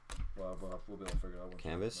them? Well, we'll be able to figure it out. once we-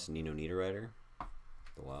 Canvas, Nino Niederreiter,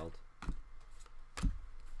 the Wild. Oh,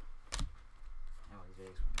 he's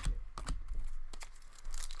Vegas one, too.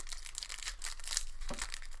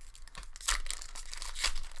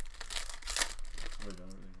 We're done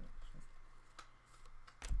with it,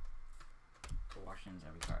 So Washington's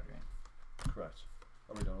every card, right? so. Correct.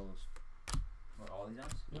 Are we done with this? What, all these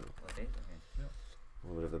ones? Yep. What, base? Okay. A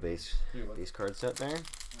little bit of a base Here, what? base card set there.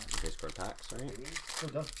 Base card packs, right? Maybe? Oh,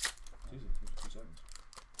 done. It's easy. It's 2 seconds.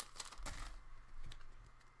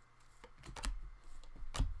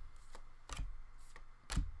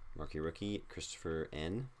 Marquee Rookie, Christopher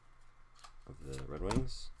N. of the Red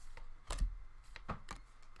Wings.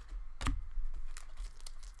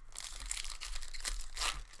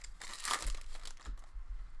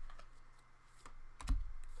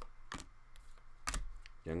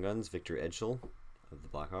 Young Guns, Victor Edgel of the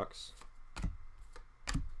Blackhawks.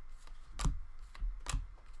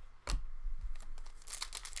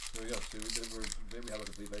 There we go. See, maybe we have a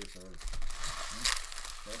complete base already.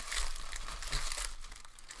 Okay.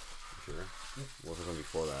 Sure. What was one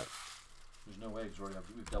before that? There's no way because we already have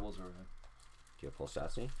we've doubles everything. Do you have Paul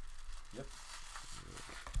Stastny? Yep.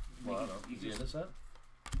 Well, I don't know. You Is he in just- this set?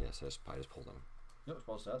 Yes, I just pulled them. No, it's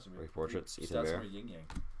Paul Stassi. Rookie Portraits, Ethan Bear. Yin Yang.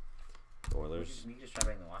 The Oilers. We can just try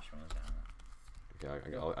bringing the Washington ones down.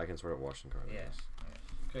 Okay, I can sort of Washington cards. I Yes.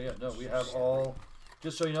 guess. Okay, yeah, no, we have all.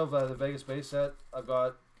 Just so you know, the Vegas base set, I've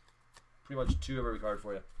got pretty much 2 of every card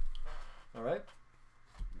for you. All right.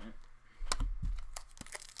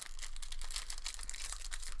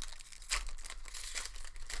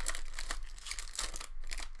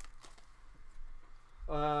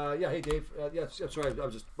 Yeah. Hey, Dave. Yeah. Sorry, I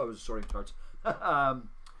was sorting cards.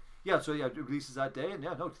 Yeah. So yeah, it releases that day, and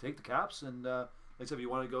yeah, no, take the caps, and like I said, if you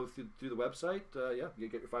want to go through the website, yeah, you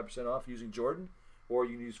get your 5% off using Jordan, or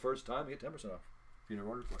you can use first time, you get 10% off if you never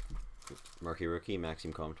ordered for it. Marquee Rookie,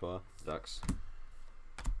 Maxime Comtois, Ducks.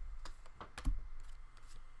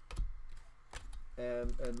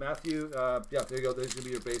 And Matthew, yeah, there you go. There's gonna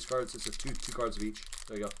be your base cards. It's just two cards of each.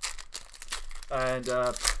 There you go. And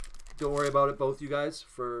don't worry about it, both you guys,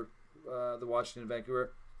 for the Washington and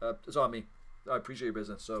Vancouver. It's on me. I appreciate your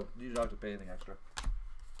business, so you don't have to pay anything extra.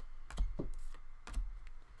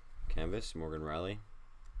 Canvas, Morgan Riley,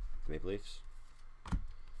 Maple Leafs.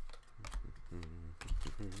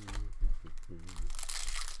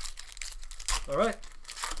 All right,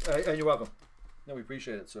 and you're welcome. No, we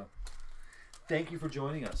appreciate it. So, thank you for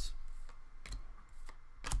joining us.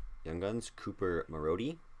 Young Guns, Cooper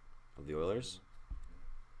Marody of the Oilers.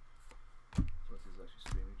 So this is actually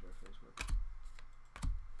streaming to our Facebook.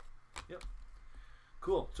 Yep.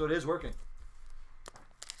 Cool. So it is working.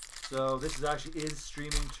 So this is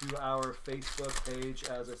streaming to our Facebook page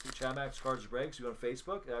as I see Chamax Cards Breaks. You go on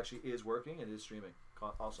Facebook. It actually is working. It is streaming.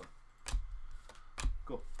 Awesome.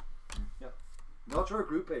 Cool. Yep. Not to our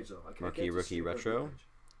group page though. I can't Marquee get to Rookie see our group Retro page.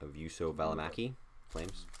 of Yuso Valimaki,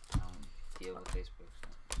 Flames. Deal with Facebook.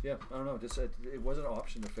 So. Yeah, I don't know. Just it wasn't an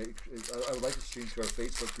option to I would like to stream to our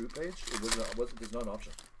Facebook group page. It wasn't. There's not an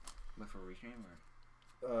option. But for restream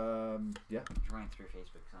or Yeah. just running through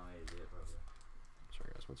Facebook? Some way to do it probably. Sorry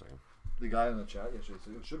guys, 1 second. The guy in the chat yesterday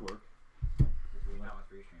said it should work. Not with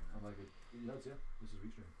restream. I'm like, it does, yeah. This is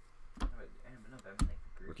restream. No, but I mean, like the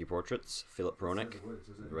group. Rookie Portraits, Philip Roenick,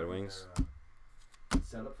 the Red Wings.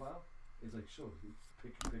 Setup file. It's like, sure, you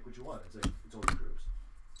pick what you want. It's like it's all the groups.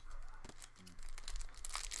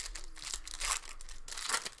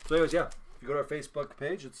 So, anyways, yeah. If you go to our Facebook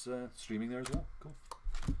page, it's streaming there as well. Cool.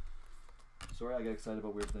 Sorry, I get excited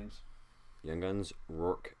about weird things. Young Guns,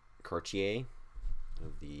 Rourke Cartier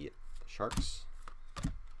of the Sharks.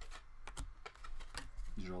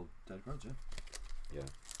 These are all dead cards, yeah. Yeah.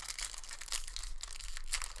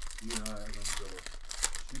 You and I are going to go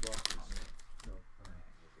 2 boxes. No.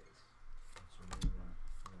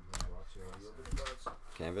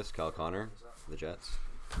 Canvas, Kyle Connor, the Jets.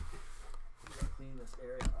 We gotta clean this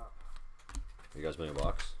area up. Are you guys building a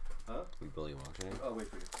box? Huh? We building a box right now? Oh, wait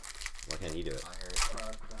for you. Why can't he do it? I heard it.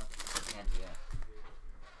 Can't do that.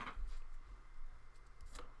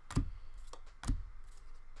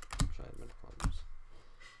 Try admin problems.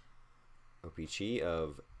 OPG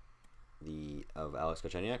of Alex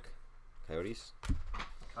Kocheniak, Coyotes.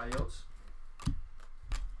 Coyotes.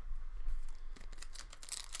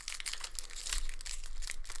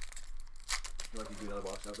 You like to do another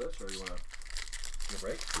box out of this, or you want to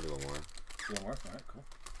break? We'll do one more. Do one more? Alright, cool.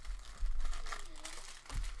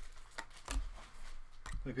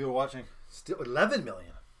 How many people watching? Still 11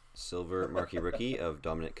 million. Silver marquee rookie of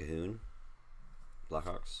Dominic Cahoon,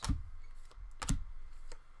 Blackhawks.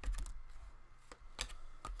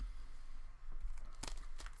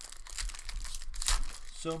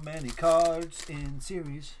 So many cards in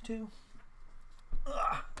Series 2.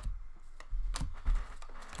 Ugh.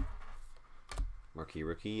 Marquee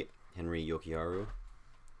rookie Henry Yokiharu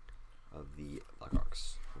of the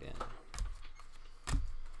Blackhawks again.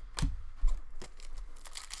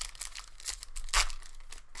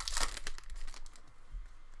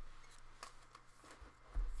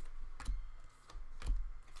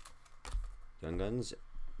 Young Guns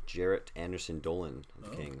Jarrett Anderson Dolan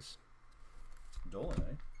of the Kings. Dolan,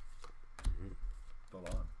 eh? Mhm.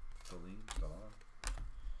 Dolan. Dolan.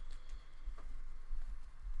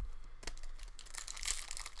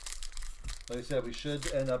 Like I said, we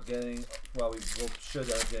should end up getting, well, should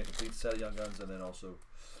end up getting a complete set of Young Guns and then also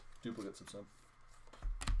duplicates of some.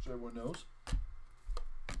 So everyone knows.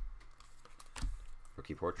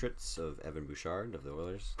 Rookie portraits of Evan Bouchard of the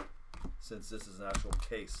Oilers. Since this is an actual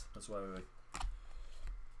case, that's why we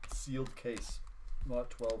sealed case, not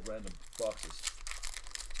 12 random boxes.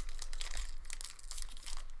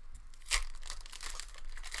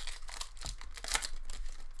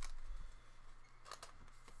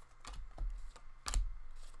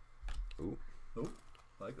 Ooh. Ooh,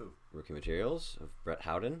 like ooh. Rookie materials of Brett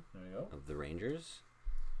Howden There you go. of the Rangers.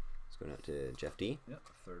 It's going out to Jeff D. Yeah,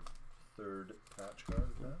 third patch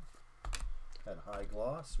card we've had high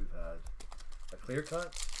gloss. We've had a clear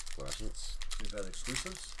cut. Fluorescence. We've had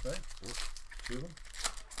exclusives, right? Yep. 2 of them.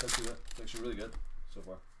 It's actually really good so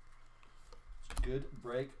far. It's a good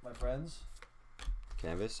break, my friends.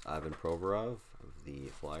 Canvas Ivan Provorov of the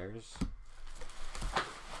Flyers.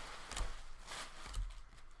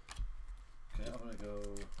 Okay, I'm gonna go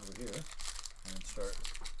over here and start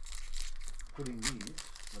putting these.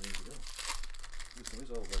 Where these go?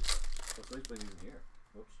 Somebody's all like, somebody's putting these in here.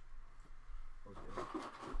 Whoops. What was it?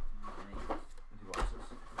 Empty boxes.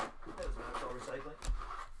 That doesn't matter. It's all recycling.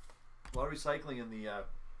 A lot of recycling in the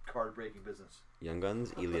card breaking business. Young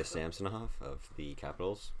Guns Ilya Samsonov of the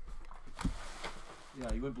Capitals.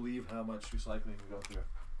 Yeah, you wouldn't believe how much recycling we go through.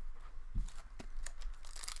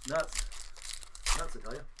 Nuts. Nuts, I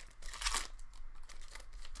tell you.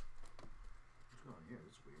 What's going on here?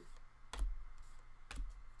 This is weird.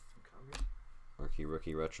 Calgary? Marquee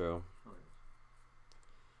rookie retro. Oh,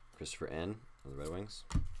 yeah. Christopher N. of the Red Wings.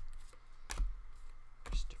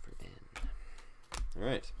 Christopher N.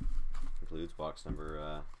 Alright. Concludes box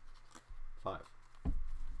number 5.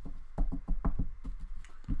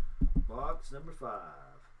 Box number 5.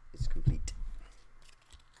 It's complete.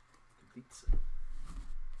 Complete.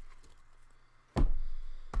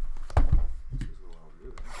 This is a little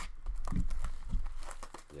overdue, right?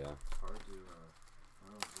 Yeah. It's hard to, I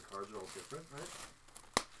don't know, the cards are all different, right?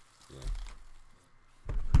 Yeah.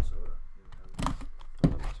 Minnesota. I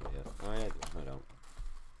don't know so yet. Oh, yeah, I don't.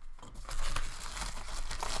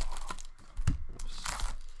 Oops.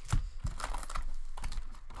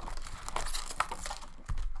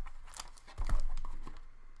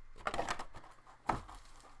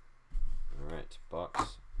 Alright,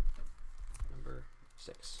 box number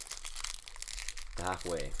 6.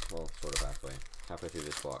 Halfway. Well, sort of halfway. Halfway through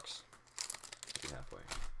this box. Maybe halfway.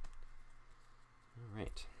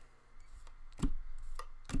 Alright.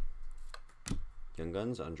 Young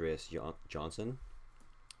Guns, Andreas Johnson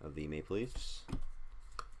of the Maple Leafs.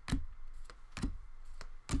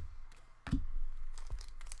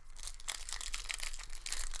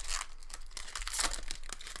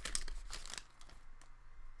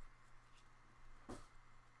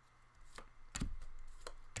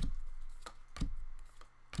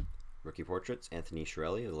 Rookie portraits, Anthony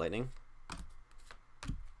Chiarelli of the Lightning.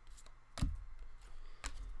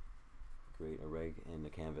 Great, a reg and a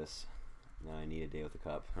canvas. Now I need a day with the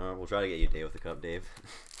cup. We'll try to get you a day with the cup, Dave.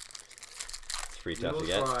 pretty We tough will to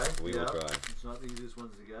get. try. We will try. It's not the easiest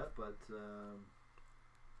ones to get, but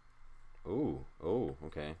Ooh, oh,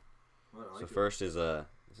 okay. well, I So like it. first is a.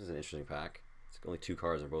 This is an interesting pack. It's only 2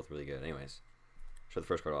 cards, and they're both really good. Anyways, show the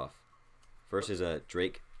first card off. First is a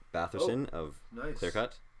Drake Batherson of Nice. Clear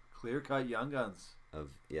Cut Clear cut Young Guns. of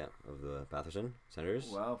the Batherson Senators.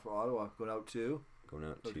 Wow, for Ottawa. Going out to Going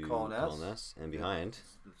out Look, to Colin S. Colin S. And behind,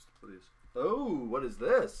 Oh, what is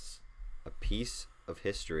this? a piece of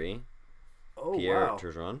history. Oh, Pierre wow.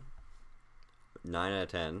 Turgeon. 9 out of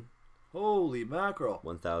 10. Holy mackerel.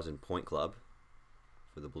 1,000 point club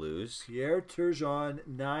for the Blues. Pierre Turgeon,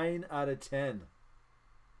 9 out of 10.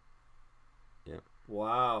 Yeah.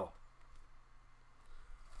 Wow.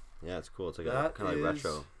 Yeah, it's cool. It's like That a kind of is- like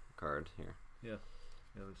retro card here. Yeah,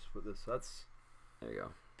 let's put this. That's There you go.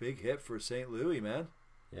 big hit for St. Louis, man.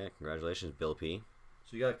 Yeah, congratulations, Bill P.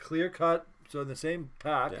 So you got a clear cut. So in the same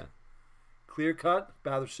pack, Yeah. clear cut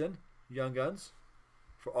Batherson, Young Guns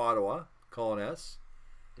for Ottawa, Colin S.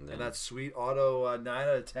 And then, And that's sweet auto 9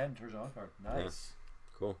 out of 10 Turgeon card. Nice.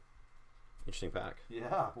 cool. Interesting pack.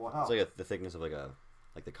 Yeah, wow. It's like the thickness of like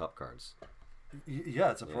the cup cards.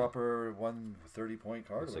 Yeah, it's a Yeah. proper 130-point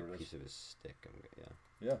card. It's or like a whatever it piece of his stick. Yeah. is.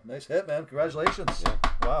 Yeah, nice hit, man. Congratulations. Yeah.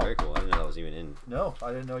 Wow. Very cool. I didn't know that was even in. No,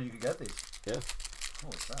 I didn't know you could get these. Yeah.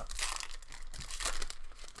 Holy crap.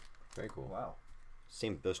 Very cool. Wow.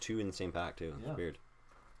 Same. Those 2 in the same pack too. It's Yeah. weird.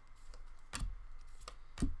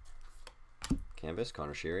 Canvas,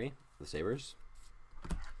 Connor Sheary, the Sabres.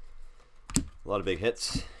 A lot of big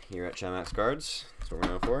hits here at Chamax Cards. That's what we're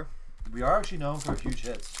known for. We are actually known for huge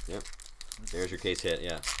hits. Yep. There's your case hit.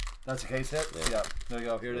 Yeah. That's a case hit? Yeah. There you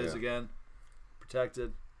go. Here it There is you go. again.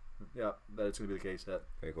 Protected. Yeah, that it's going to be the case hit.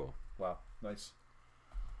 Very cool. Wow. Nice.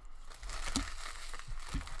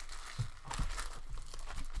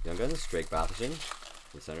 Young Guns, Drake Batherson,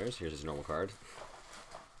 the Senators. Here's his normal card.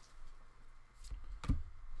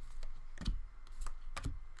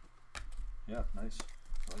 Yeah, nice.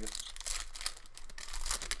 I like it.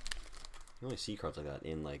 You only see cards like that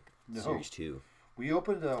in like No. Series 2, We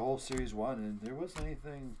opened a whole Series 1 and there wasn't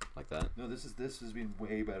anything. like that. No, this has been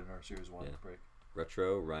way better than our Series 1 Yeah. break.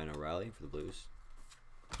 Retro Ryan O'Reilly for the Blues.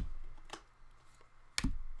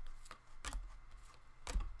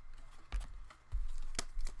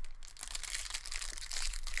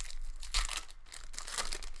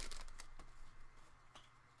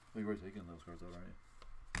 Well, you were taking those cards out, aren't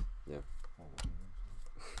you? Yeah. Oh, okay.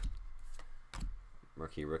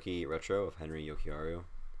 Marquee Rookie Retro of Henry Yokiaru,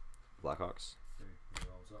 Blackhawks. There you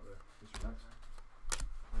go. What's up there? Mr. Max.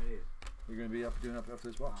 What it is? You're going to be doing up after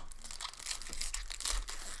this box.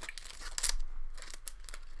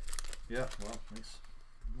 Yeah, well, nice.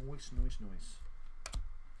 Nice.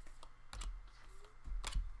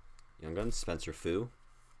 Young Guns, Spencer Fu,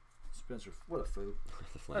 Spencer, what a foo. the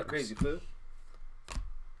What Flames. a crazy foo.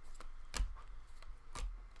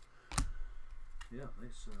 Yeah,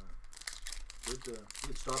 nice.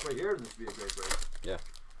 Good stop right here, and this would be a great break. Yeah.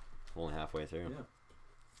 Only halfway through.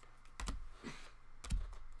 Yeah.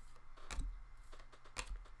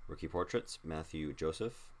 Rookie Portraits, Matthew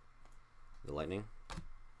Joseph, the Lightning.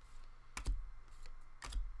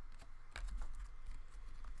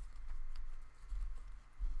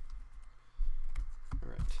 All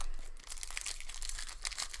right.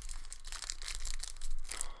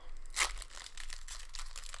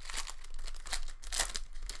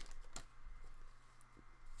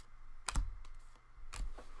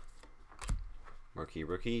 Marquee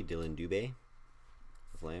Rookie, Dylan Dubé,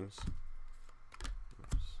 the Flames.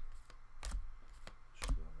 Oops.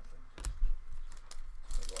 Should be on that thing.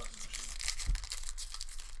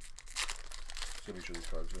 Just gotta make sure these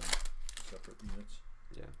cards are in separate units.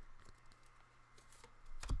 Yeah.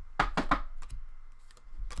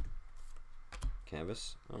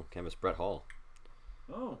 Canvas. Oh, Canvas Brett Hall.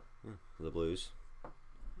 Oh, For the Blues.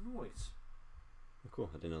 nice. Oh, cool.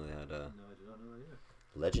 I didn't know they had No, I did not know that either.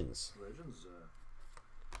 Legends Legends,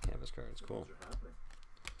 canvas cards. Cool. Legends are happening.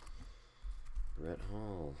 Brett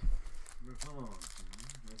Hall.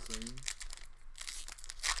 Nice thing.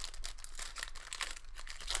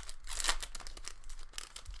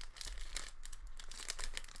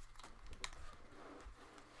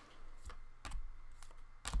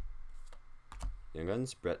 Young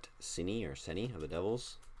Guns, Brett Sinney or Senny of the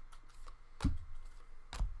Devils.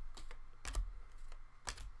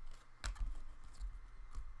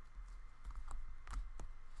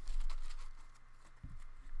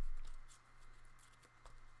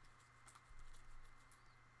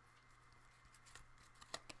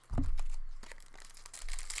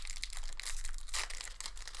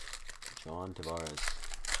 John Tavares.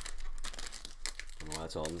 I don't know why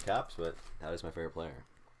it's all in caps, but that is my favorite player.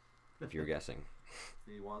 if you're guessing.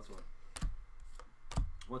 He wants one.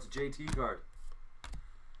 Wants a JT card.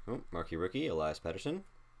 Oh, marquee rookie, Elias Pettersson.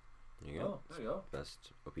 There you go. Oh, there you go.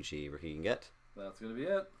 Best OPG rookie you can get. That's gonna be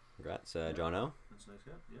it. Congrats, John O. That's nice,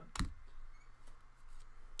 yeah.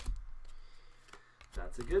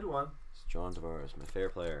 That's a good one. It's John Tavares, my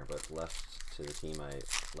favorite player, but left to the team I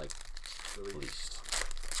like least.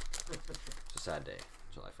 It's a sad day,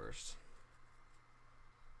 July 1st.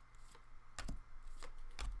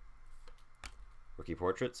 Rookie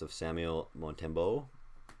portraits of Samuel Montembeault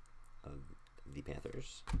of the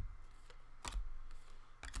Panthers.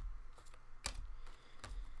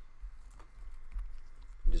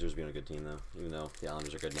 He deserves to be on a good team, though, even though the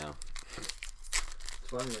Islanders are good now. It's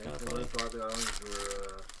funny, It's kinda I funny. thought the Islanders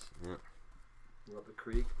were up the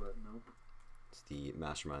creek, but nope. It's the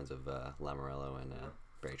masterminds of Lamorello and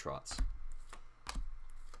Barry Trotz.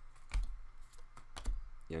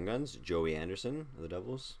 Young Guns, Joey Anderson of the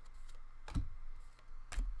Devils. So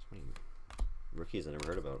many rookies I never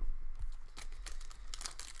heard about.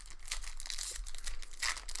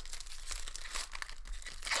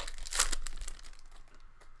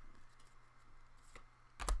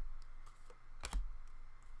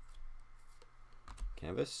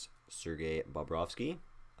 Canvas, Sergei Bobrovsky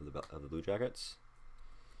of the Blue Jackets.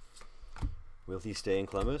 Will he stay in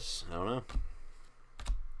Columbus? I don't know.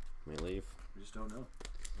 Might leave. We just don't know.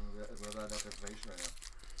 We don't have enough information right now.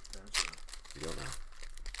 to answer that. We don't know.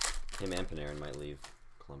 Him and Panarin might leave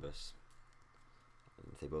Columbus.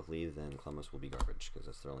 And if they both leave, then Columbus will be garbage because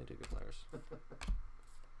that's their only two good players.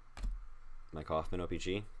 Mike Hoffman,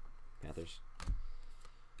 OPG, Panthers.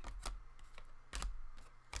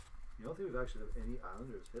 You don't think we've actually had any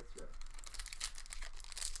Islanders hits yet?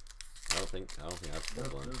 I don't think I've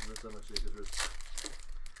pulled No, one. that's not much because we're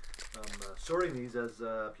sorting these as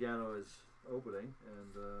piano is opening,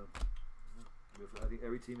 and I think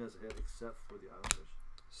every team has a hit except for the Islanders.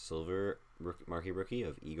 Silver marquee rookie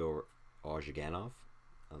of Igor Ozhiganov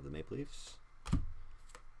of the Maple Leafs.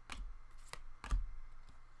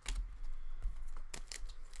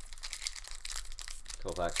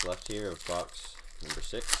 Couple packs left here of box number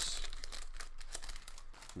 6.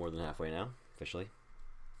 More than halfway now, officially.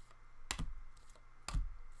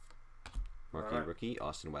 Marquee Alright. rookie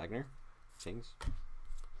Austin Wagner, Kings.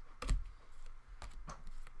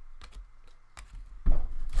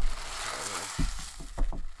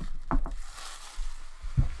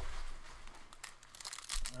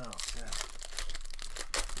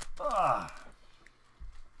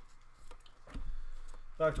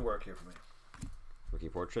 Back to work here for me. Rookie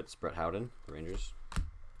portraits, Brett Howden, the Rangers.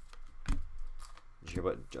 Did you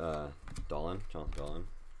hear about Jonathan Dolan?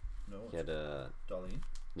 No, He had Darlene.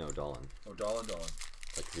 no Dolan, Oh, Dolan.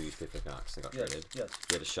 like who used to play for the Canucks and got Yes, traded. yes.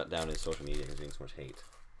 He had to shut down his social media because he was getting so much hate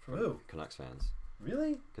From who? Canucks fans.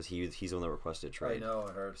 Really? Because he's the one that requested a trade. I know,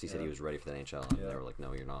 I heard. 'Cause he said yeah. he was ready for the NHL, and Yeah. they were like,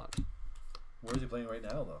 "No, you're not." Where is he playing right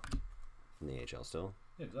now, though? In the AHL still.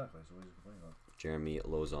 Yeah, exactly. So what is he complaining about? Jeremy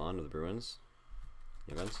Lauzon of the Bruins.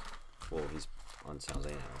 Young Guns. Well, he's on San Jose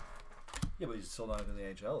now. Yeah, but he's still not in the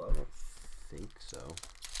AHL, I though. don't think so.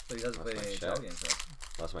 But he hasn't Last played time I any AHL checked. games,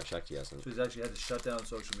 right? Last time I checked, he hasn't. So he's actually had to shut down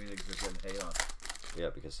social media because they're getting hate on Yeah,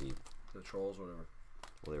 because he. the trolls or whatever.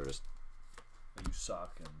 Well, they were just. Like, you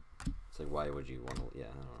suck and It's like, why would you want to? Yeah,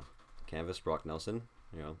 I don't know. Canvas, Brock Nelson.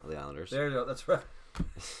 You know, of the Islanders. there you go. That's right.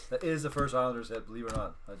 That is the first Islanders hit, believe it or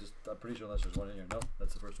not. I'm pretty sure unless there's one in here. No,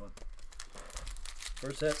 that's the first one.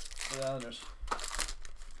 First hit for the Islanders.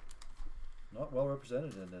 Not well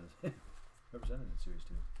represented in represented in Series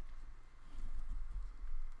 2.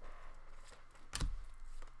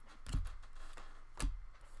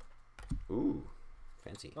 Ooh,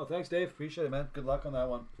 fancy. Oh, thanks, Dave. Appreciate it, man. Good luck on that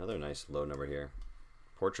one. Another nice low number here.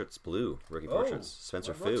 Portraits blue. Rookie Oh, portraits.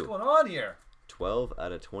 Spencer what's Fu. going on here? 12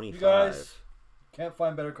 out of 25. You guys can't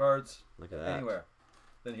find better cards Look at that. anywhere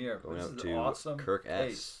than here. Going This out is to an awesome Kirk S.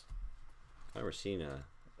 case. I've never seen a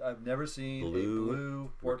I've never seen Blue a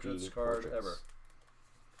blue portraits rookie card portraits. ever.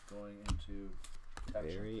 Going into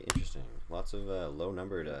action. very interesting. Lots of low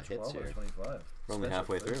numbered hits 12 out here. of 25. We're only Spencer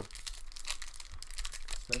halfway Fu. through.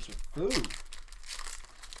 Spencer Fu.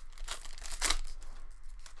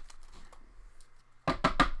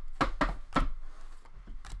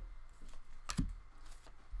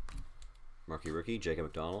 Marquee rookie Jacob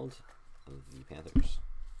McDonald of the Panthers.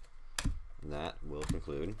 And that will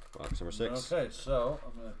conclude box number 6. Okay, so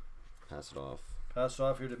I'm gonna Pass it off. pass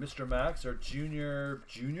off here to Mr. Max, our junior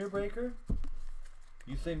breaker.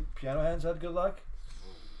 You think Piano Hands had good luck?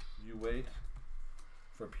 You wait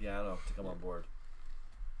for Piano to come on board.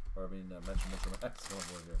 Or I mean, mention Mr. Max to come on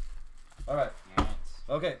board here. All right. Yes.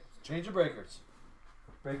 Okay, change of breakers.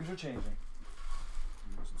 Breakers are changing.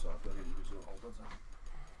 Some So I'll get you to hold on.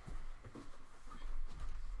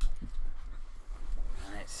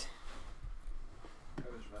 Nice.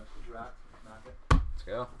 Knock it. Let's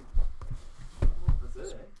go.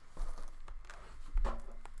 That's it, eh?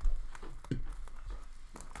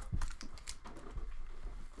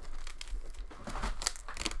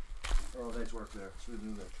 Oh, nice work there. So we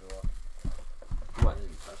knew that show up. What?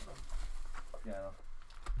 Yeah, I know.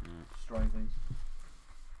 Mm. Destroying things.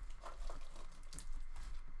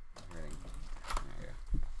 There you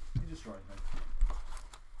go. He's destroying things.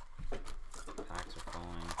 Packs are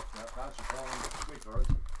falling. Yeah, packs are falling. Too many cards.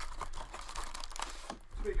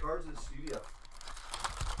 Too many cards in the studio.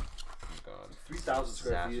 Oh god. 3,000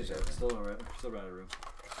 square feet. Disaster. Still ran out of room.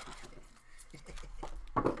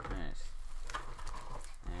 Nice.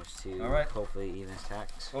 There's two. All right. Hopefully even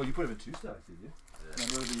stacks. Oh, you put him in 2 stacks, did you? Yeah.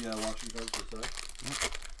 Remember the watching cards to the side?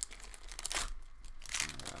 Oh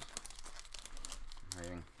god. I'm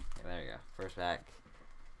hurting. Yeah, there you go. First back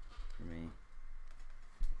for me.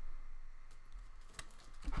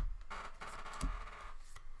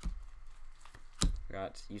 We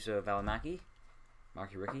got Yusa Valimaki,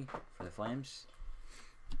 Marky Rookie for the Flames.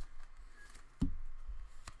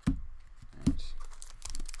 And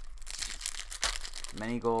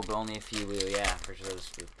many gold, but only a few blue. Yeah, for sure those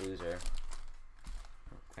blues are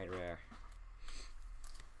quite rare.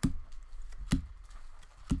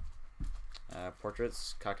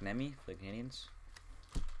 Portraits, Kakanemi for the Canadians.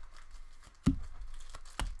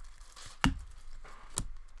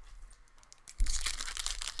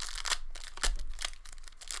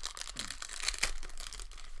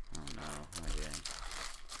 Oh no, what am I doing?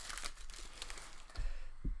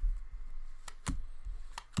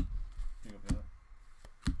 Here you go, Piano.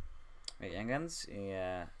 Wait, Young Guns,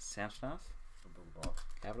 Samsonov, Build a box.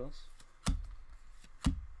 Capitals.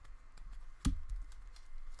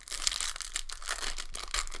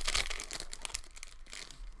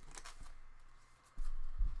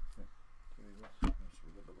 Build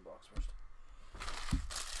the box first.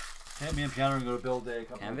 Okay, me and Piano are going to build a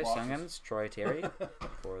couple Canvas, of Young boxes. Guns, Troy Terry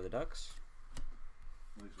for the Ducks.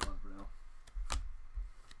 At least one for now.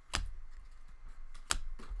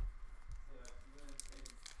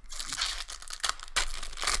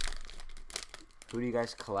 Who do you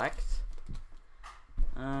guys collect?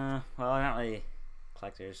 Well, I'm not really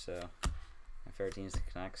collectors, so my favorite team is the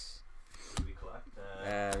Canucks. What do we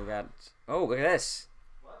collect? We got. Oh, look at this!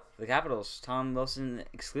 The Capitals, Tom Wilson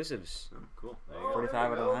exclusives. Oh, cool. There you Oh, go. 45 there out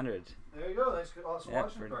you of go. 100. There you go. Nice, awesome Yeah,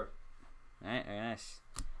 watching for- card. Alright, very nice.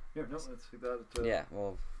 Here, no, let's take that. Yeah,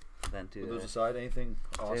 well, then to Put the. those aside. Anything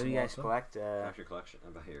So awesome? who do you guys awesome? collect? Back to your collection.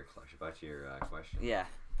 Back to your collection. Back to your question. Yeah,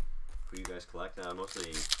 Who do you guys collect?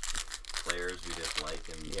 Mostly players we just like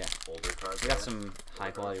and Yeah. older cards. we got there. some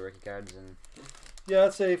high quality rookie cards and Yeah,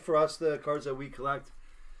 I'd say for us, the cards that we collect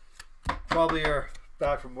probably are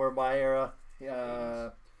back from where my era,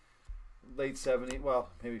 late 70s. Well,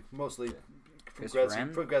 maybe mostly from Christopher Gretzky,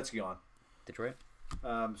 Wren? from Gretzky on. Detroit.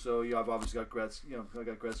 So you have obviously got Gretzky. You know, I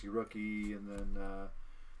got Gretzky rookie, and then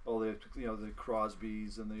all the the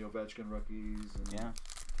Crosbys and the Ovechkin rookies, and Yeah.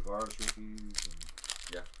 Tavares rookies,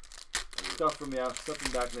 and Yeah. stuff from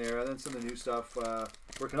back in there, and then some of the new stuff.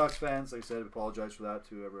 We're Canucks fans, like I said. I apologize for that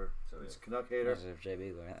to whoever So, is a Canuck hater. There's a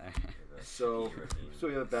JB right there. So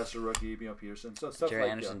we have Besser rookie, Peterson, so stuff Jerry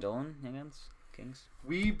like Anderson, that. Dolan, Young Guns, Kings.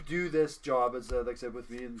 We do this job as like I said with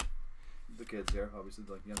me and the kids here, obviously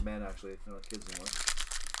like young men actually, they're not kids anymore.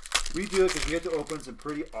 We do it because we get to open some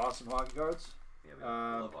pretty awesome hockey cards. Yeah, we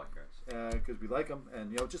love hockey cards. Because we like them,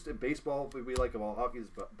 and just in baseball we like them all. Hockey is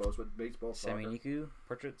both, but baseball, soccer. Sammy Niku,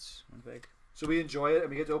 portraits, Winnipeg. So we enjoy it, and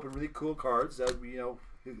we get to open really cool cards that we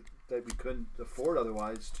that we couldn't afford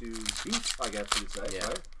otherwise to keep, I guess you would say, Yeah.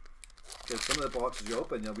 right? Because some of the boxes you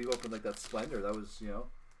open, we've opened like that Splendor, that was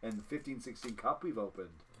and the 15-16 Cup we've opened.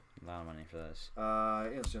 A lot of money for this.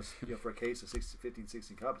 It's just for a case of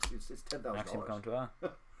 15-16 Cup, it's $10,000. Maxime Comtois,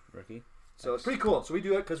 rookie. So it's pretty cool. So we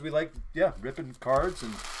do it because we like ripping cards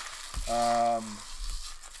and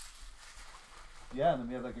and then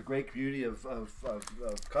we have like a great community of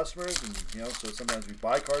customers, and so sometimes we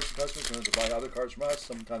buy cards from customers, sometimes they buy other cards from us,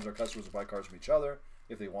 sometimes our customers will buy cards from each other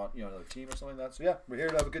if they want another team or something like that. So yeah, we're here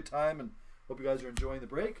to have a good time, and hope you guys are enjoying the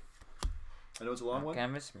break. I know it's a long one.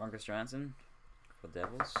 Canvas, Marcus Johansson for the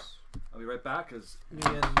Devils. I'll be right back because me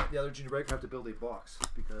and the other junior breaker have to build a box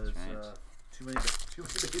because That's right. too many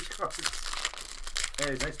base cards.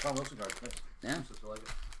 Hey, nice Tom Wilson card. Nice. Yeah. Useless, I like it.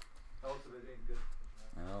 How else is it ain't good?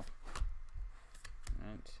 Oh.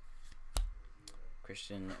 Alright.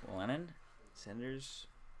 Christian Lennon, Senders,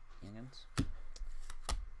 Young Guns.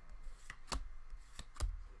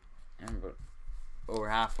 And we're about over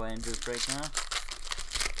halfway into this break now.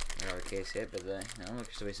 I got our case hit, but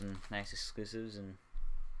looks to be some nice exclusives and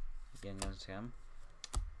young guns to come.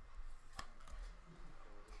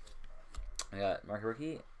 I got Market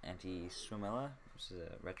Rookie, Anti-Swimella, which is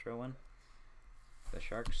a retro one. The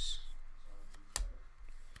Sharks.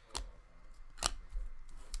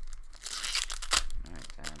 Alright,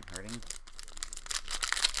 I'm hurting.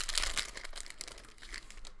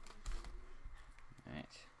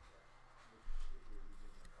 Alright.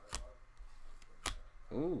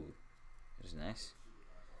 Ooh, this is nice.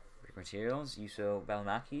 Brick Materials, Yuso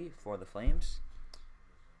Balamaki for the Flames.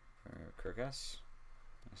 For Kirkus.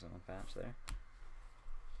 Nice little patch there.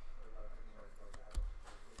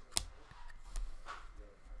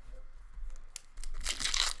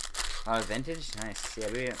 Vintage, nice. Yeah,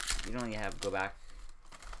 we don't really have go back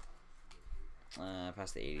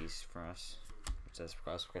past the 80s for us, which is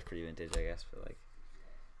pretty vintage, I guess. But like,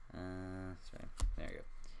 sorry, there we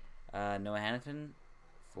go. Noah Hannafin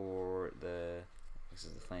for this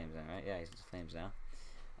is the Flames now, right? Yeah, he's the Flames now.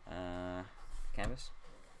 Canvas.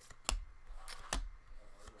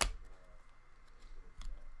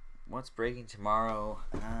 What's breaking tomorrow?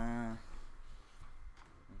 Let me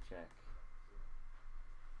check.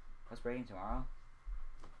 What's breaking tomorrow?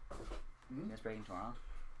 What's breaking tomorrow?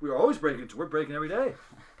 We're always breaking. We're breaking every day.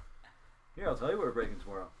 Here, I'll tell you what we're breaking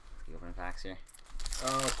tomorrow. Let's open packs here.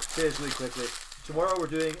 Seriously, quickly. Tomorrow we're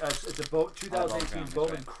doing it's a 2018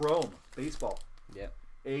 Bowman right. Chrome baseball. Yep.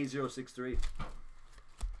 A063.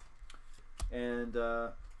 And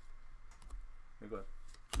here, go ahead.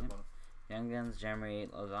 Yep. Young Guns, Jeremy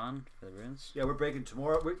Lozon for the Bruins. Yeah, we're breaking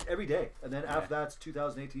tomorrow. Every day, and then after that's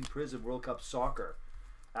 2018 Prism World Cup Soccer.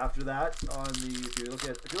 After that, if you look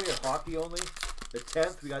at hockey only, the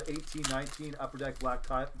 10th we got 18-19 Upper Deck Black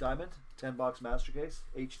Diamond 10-box master case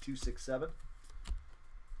H267.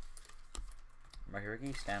 Marky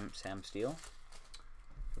Ricky, Sam Steele.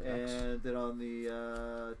 And then on the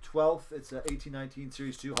 12th, it's a 18-19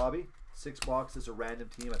 Series 2 Hobby 6-box. It's a random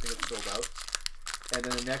team. I think it's filled out. And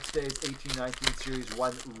then the next day is 18-19 Series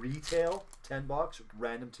 1 Retail 10-box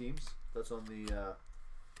random teams. That's on the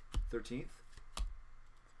 13th.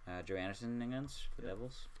 Joe Anderson Guns for the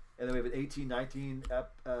Devils. And then we have an 18-19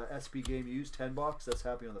 SP Game Used 10-box. That's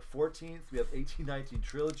happening on the 14th. We have 18-19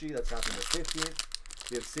 Trilogy. That's happening on the 15th.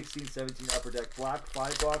 We have 16-17 Upper Deck Black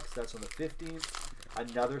 5-box. That's on the 15th.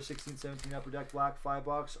 Another 16-17 Upper Deck Black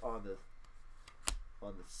 5-box on the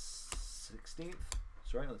 16th.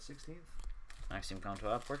 Sorry, on the 16th. Maxime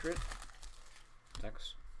Comtois portrait.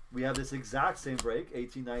 Tex. We have this exact same break,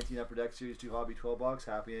 18-19 Upper Deck Series 2 Hobby 12-box,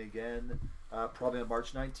 happening again probably on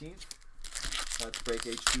March 19th. That's break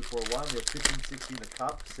H241. We have 15-16 the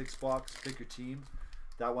Cup, 6-box, pick your team.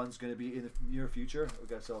 That one's going to be in the near future. We've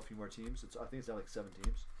got to sell a few more teams. I think it's now like 7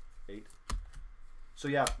 teams. 8. So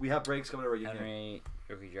yeah, we have breaks coming over. Henry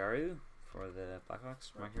Yokijaru for the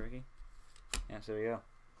Blackhawks. Marky Ricky. Yeah, so there you go.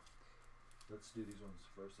 Let's do these ones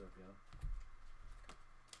first up,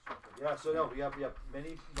 yeah, so no, we have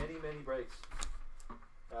many breaks.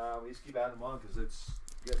 We just keep adding them on because it's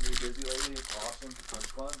getting really busy lately. It's awesome. It's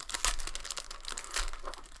fun.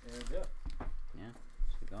 And yeah. Yeah,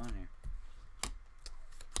 let's keep going here.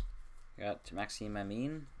 We got Maxime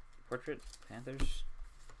Amin portrait, Panthers.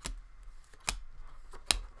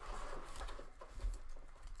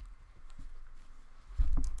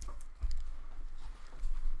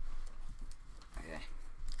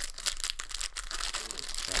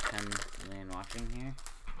 Watching here.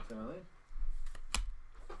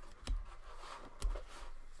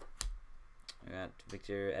 We got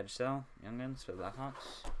Victor Edgecell, Young Guns for the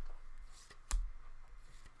Blackhawks.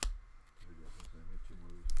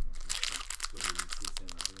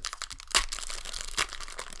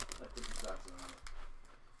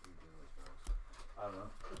 I don't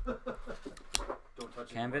know. Don't touch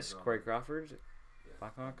Canvas, Corey Crawford,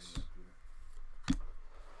 Blackhawks.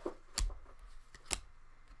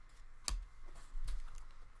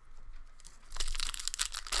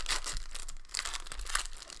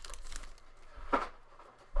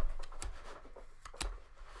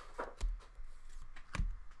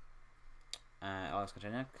 Alex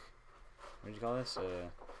Kochenek. What did you call this?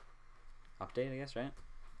 Update, I guess, right?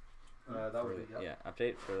 That would be, yeah,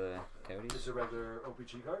 update for the Coyotes. Just a regular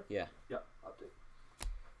OPG card? Yeah. Yeah, update.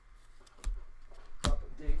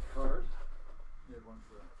 Update card. We had one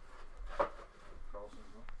for Carlson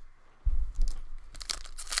as well.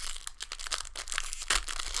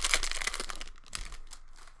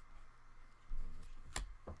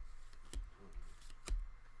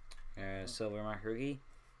 Silver Mark Rugi,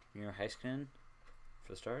 Miro Heiskanen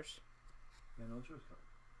for the Stars. Yeah, no choice card.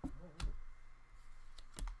 Oh.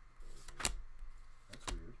 That's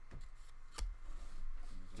weird.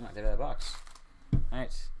 Oh, they have that box.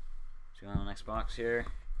 Alright. So go on the next box here.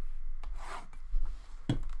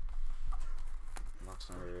 Box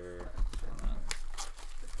number.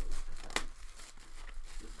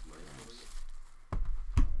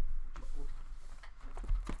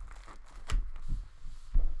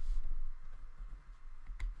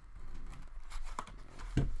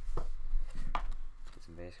 Get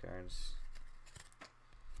some base cards.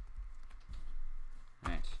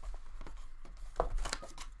 Alright.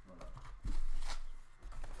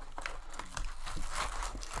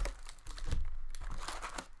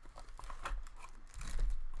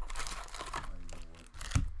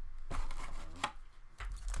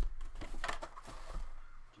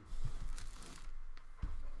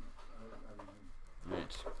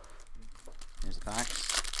 Alright. Here's the packs.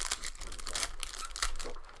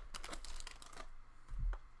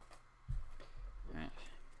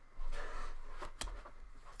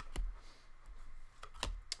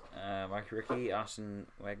 Marky Ricky, Austin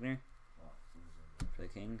Wagner for the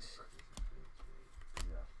Kings.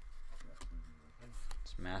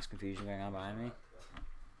 Some mass confusion going on behind me.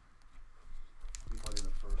 Probably the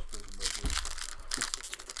first prison break.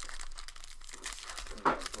 The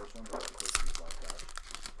first one, but the first one is black guy.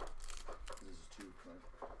 This is 2, right?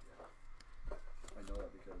 Yeah. I know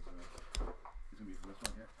that because he's gonna be for this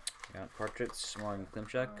one here. Got portraits, Morgan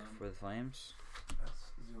Klimchuk for the Flames. That's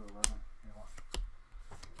 011. Yeah, watch.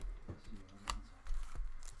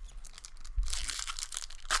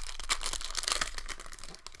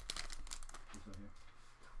 This one here.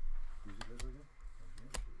 Who's it again?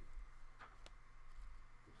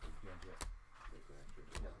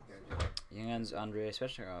 Young Guns, Andrei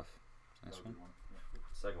Svechnikov. Nice one.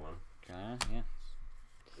 Second one. Okay, yeah.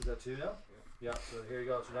 Is that 2 now? Yeah. So here you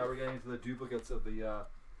go. So now we're getting into the duplicates of the Young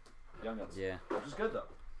Guns. Yeah. Which is good though.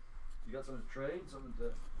 You got something to trade, something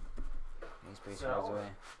to These base sell, cards away.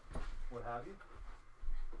 what have you.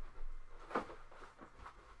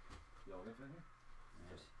 You all in here?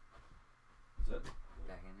 That's it.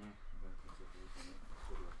 Back in there.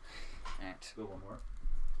 Alright. Build one more.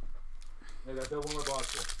 Maybe I build one more box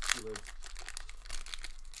here.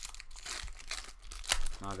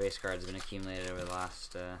 My base cards have been accumulated over the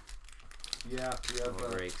last Yeah, we have. couple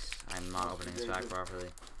breaks. I'm not opening this pack properly.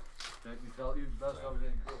 Jack, you felt you best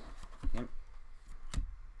everything. Yep.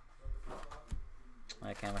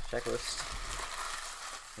 My canvas checklist.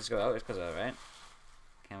 Let's go out. It goes out, right?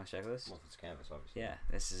 Canvas checklist. Well, it's canvas, obviously. Yeah,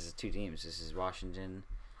 this is 2 teams. This is Washington,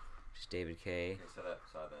 which is David K. Okay, set that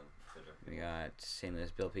aside then. Picture. We got St.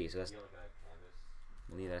 Louis Bill P. So that's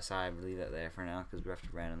we'll leave that aside. We'll leave that there for now because we have to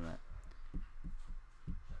random that.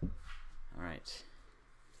 All right.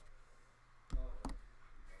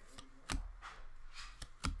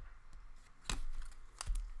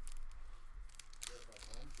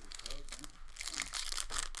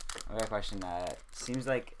 I got a question. Seems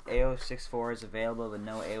like AO64 is available, but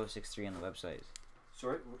no AO63 on the website.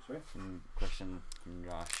 Sorry. Question from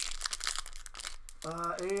Josh.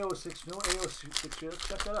 AO6, no AO6. Let's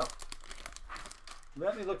check that out.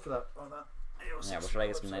 Let me look for that on that AO6. Yeah, we'll try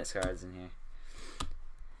to get some nice cards in here.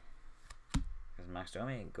 Because Max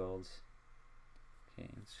Domi, Gold,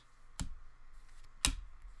 Kings.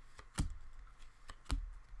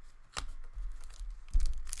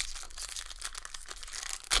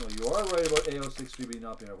 No, you are right about AO6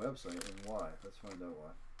 not being on our website, and why? Let's find out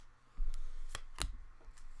why.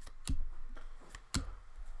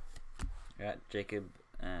 We got Jacob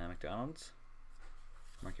McDonald's,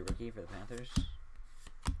 Marky Ricky for the Panthers.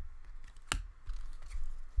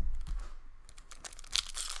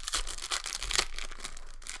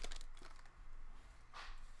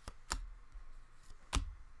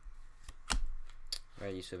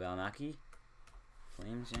 Right, Yusuf Alamaki,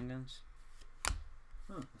 Flames, Young Guns.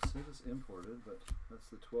 Huh, it says it's imported, but that's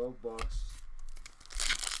the 12 box.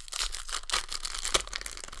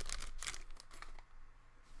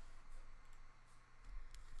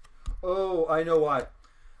 Oh, I know why.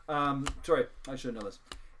 Sorry, I should know this.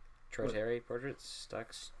 Troy Terry, Portraits,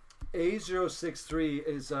 Ducks. A063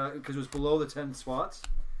 is, because it was below the 10 spots,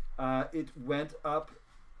 it went up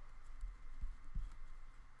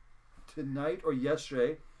tonight or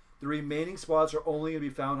yesterday. The remaining spots are only going to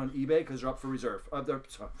be found on eBay because they're up for reserve. They're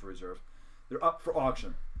up for reserve. They're up for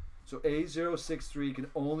auction. So A063 can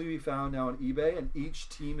only be found now on eBay, and each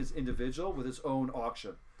team is individual with its own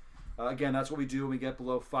auction. Again, that's what we do when we get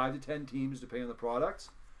below 5 to 10 teams, depending on the products.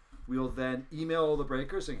 We'll then email all the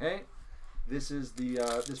breakers saying, "Hey, this is the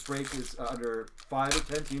this break is under 5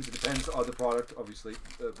 to 10 teams. It depends on the product, obviously,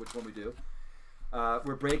 which one we do.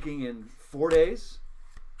 We're breaking in 4 days.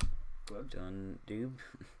 Go ahead. Done Doob.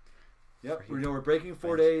 Yep, we're breaking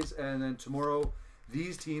 4 days, and then tomorrow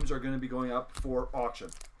these teams are going to be going up for auction.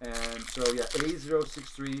 And so, yeah,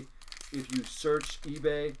 A063, if you search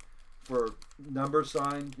eBay for number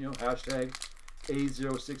sign, hashtag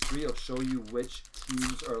A063, it'll show you which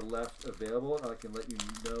teams are left available. I can let you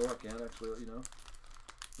know. I can't actually let you know.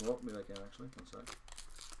 Well, maybe I can actually. One sec.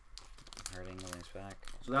 Hurting Willie's back.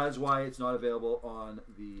 So that is why it's not available on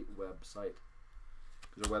the website.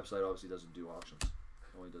 Because our website obviously doesn't do auctions.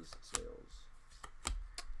 It only does sales.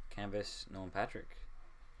 Canvas, Nolan Patrick.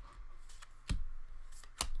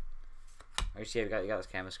 Actually, you got this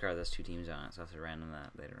canvas card. There's 2 teams on it, so I have to random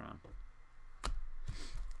that later on.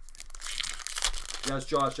 Yes,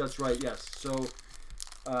 Josh, that's right. Yes, so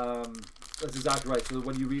that's exactly right. So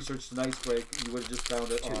when you researched tonight's break, you would have just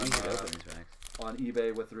found it on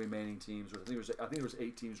eBay with the remaining teams. I think there was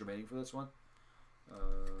 8 teams remaining for this one.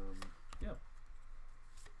 Yeah.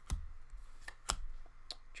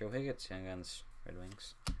 Joe Higgins, Young Guns, Red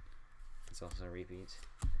Wings. It's also a repeat.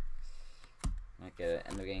 Might get it.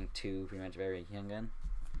 End up getting 2 pretty much very Young Gun.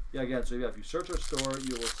 Yeah, again, so yeah, if you search our store,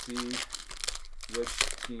 you will see which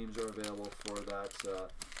teams are available for that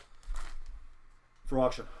for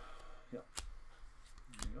auction. Yeah.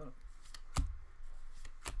 You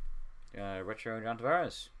got it. Retro John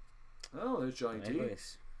Tavares. Oh, there's Johnny T.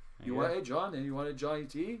 You wanted John, and you wanted Johnny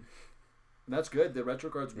T. And that's good. The retro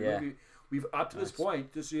cards. We've up to this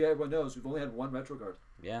point, just so everyone knows, we've only had 1 retro card.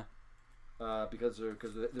 Yeah. Because they're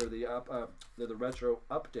the retro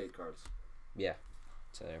update cards. Yeah.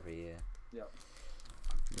 So every yeah.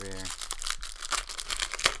 Rare.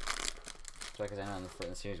 So because I know in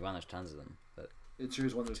the series 1 there's tons of them, but in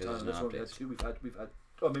series 1 there's tons. This one we had 2. We've had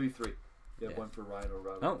maybe 3. We have 1 for Ryan or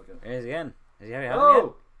Robin. Oh, there he is again. Has he had him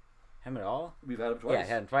yet? Him at all? We've had him twice. Yeah,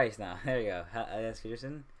 had him twice now. There you go. That's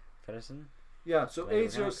Peterson. Yeah, so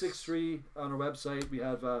A063 on our website. We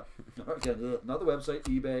have again, not the website,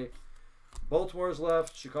 eBay. Baltimore's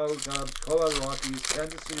left, Chicago Cubs, Colorado Rockies,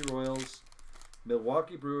 Kansas City Royals,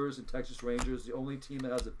 Milwaukee Brewers, and Texas Rangers. The only team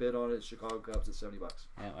that has a bid on it is Chicago Cubs at $70.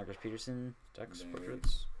 Yeah, Marcus Peterson, Ducks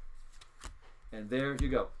portraits. And there you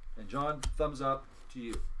go. And John, thumbs up to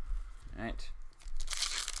you. All right.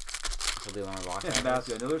 We'll do one more box. Yeah,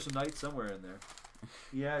 Matthew, I know there's some night somewhere in there.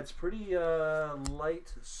 Yeah, it's pretty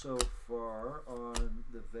light so far on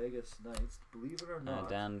the Vegas Knights. Believe it or not.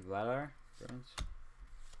 Dan Vladar.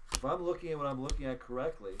 If I'm looking at what I'm looking at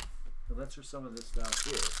correctly, and let's hear some of this down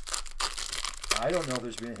here. I don't know if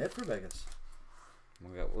there's been a hit for Vegas.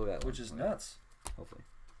 We'll get which is nuts. Hopefully.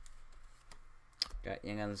 Got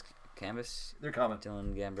Young Guns canvas. They're coming.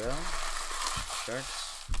 Dylan Gambrell.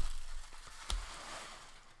 Sharks.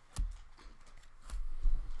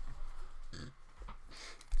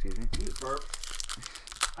 Excuse me. You burp.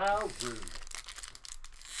 How rude.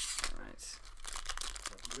 Alright.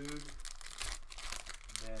 Rude.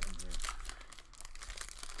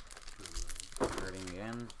 Hurting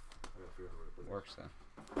again. Works though.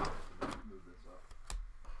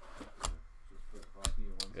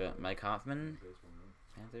 Got Mike Hoffman.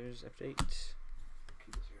 Panthers update.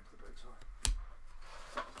 Keep this here for the break, sorry.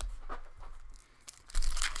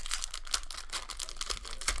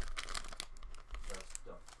 That's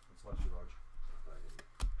done. It's much too large.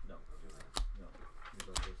 No, don't do that. No.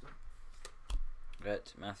 Got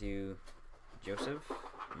Matthew Joseph.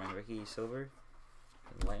 Ricky Silver.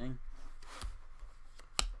 The Lightning.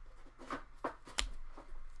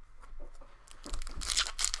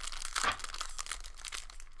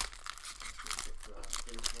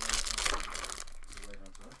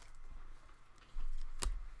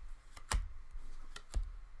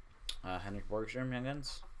 Henrik Borgstrom, Young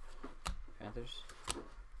Guns, Panthers.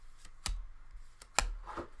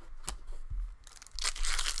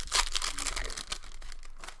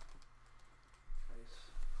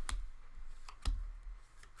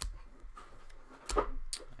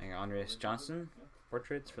 Andreas Johnson,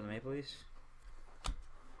 portraits for the Maple Leafs.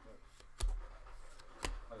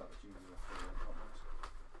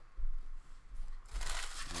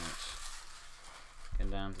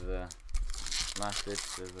 Getting down to the last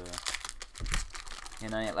bits of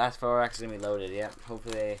last 4 actually gonna be loaded. Yep,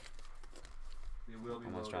 hopefully they will be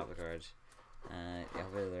almost drop the cards. Yeah,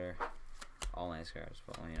 hopefully they're all nice cards.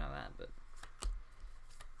 Well, you know that, but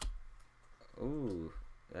ooh,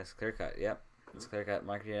 that's clear cut. Yep, it's clear cut.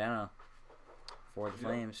 Mark Giordano for the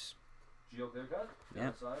Flames. Geo clear cut.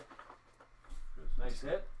 Yep. Nice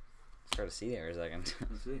hit. Start to see there a second.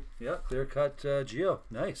 Let's see. Yep, clear cut. Geo,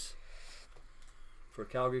 nice. For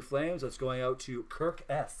Calgary Flames, that's going out to Kirk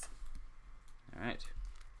S. All right.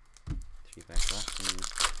 3 packs left in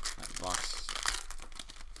box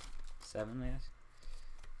 7, I guess.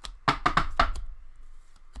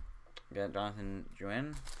 Got Jonathan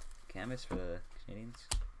Drouin, canvas for the Canadians.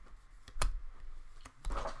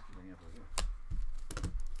 Bring it up over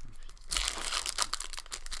here.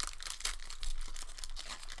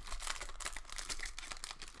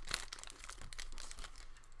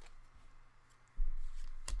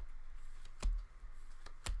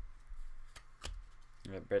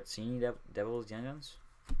 We got Brett Senior Devils Young Guns.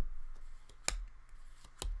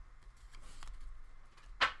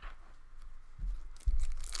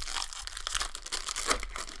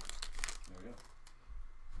 There we go.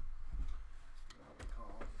 What we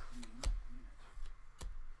call clean unit.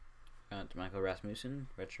 Got Michael Rasmussen,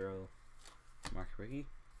 retro Mark Ricky.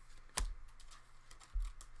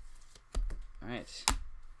 Alright.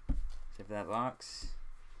 Save that box.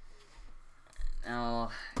 Now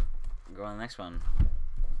I'll go on the next one.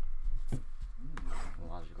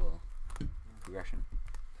 Logical progression.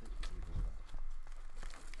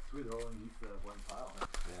 It's weird, they're all underneath the one pile. Huh?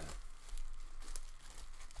 Yeah.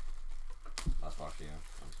 Last box for you.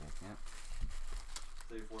 Honestly. Yep. Is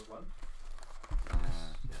that your fourth one?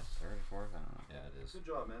 Yes. Third or fourth? I don't know. Yeah, it is. Good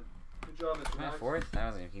job, man. Good job, Mr. My Max. fourth? I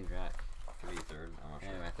wasn't even keep track. Could be third. I'm not Yeah,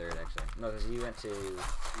 sure. my third actually. No, because you went to. You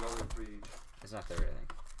all win 3 each. It's not third, I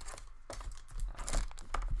think.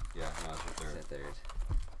 Yeah, no, it's your It's third. a third.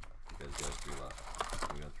 Because there's 3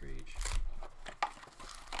 left. We got 3 each.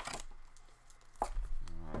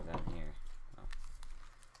 Down here. Oh.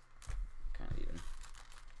 Kind of even.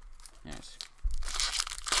 Yes.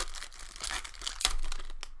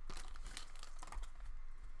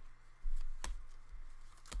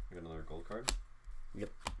 We got another gold card.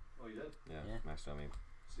 Oh, you did? Yeah. Yeah. Max Dummy.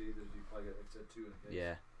 See, did you probably get, like I said, 2 in the case?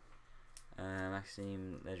 Yeah.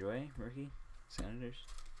 Maxime Lajoie, rookie. Senators.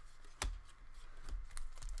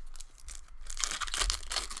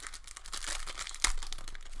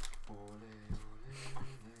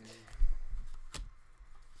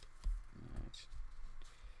 Alright.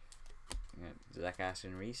 We got Zach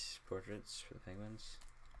Aston Reese portraits for the Penguins.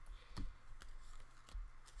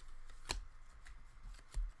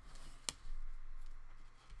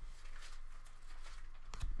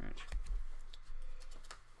 Alright.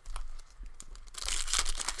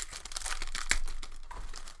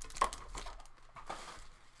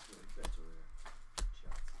 Like that's over there.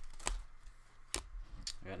 Shots.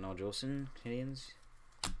 I got Noel Jolson, Canadians.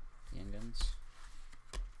 Young Guns.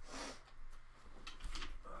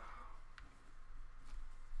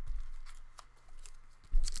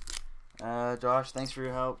 Josh, thanks for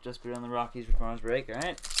your help. Just put on the Rockies for tomorrow's break,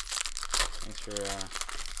 alright? Thanks for,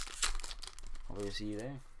 hopefully we'll see you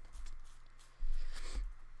there.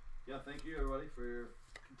 Yeah, thank you everybody for your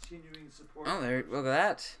continuing support. Oh, there, look at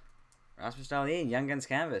that. Rasmus Dahlin, Young Guns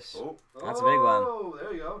Canvas. Oh, That's a big one. Oh,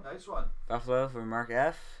 there you go. Nice one. Buffalo for Mark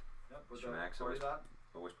F. Yep, put Mr. that, Max, party that.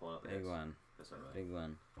 always pulling up the Big hits. one. That's alright. Big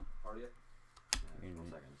one. Party it. Yeah, Mm. 1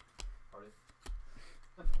 second. Party.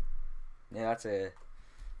 Yeah, that's a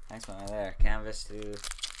nice one right there. Canvas to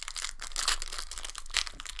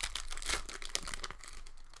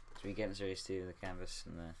 3 getting series to the canvas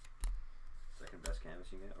and the Second best canvas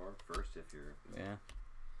you get, or first if you're. yeah.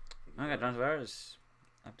 I got John Tavares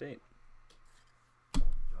update.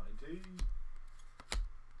 Johnny T.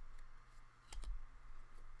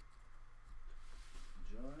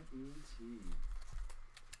 John E.T.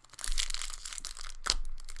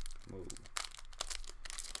 Whoa.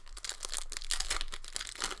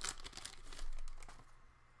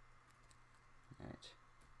 Alright.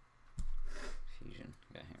 Fusion.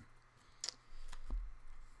 Got here.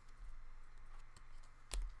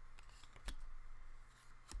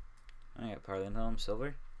 I got Par Lindholm,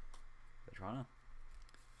 silver. For Toronto.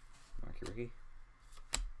 Marky Ricky.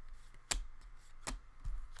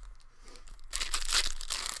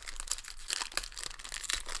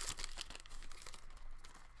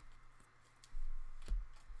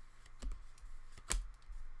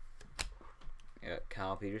 Got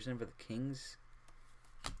Kyle Peterson for the Kings.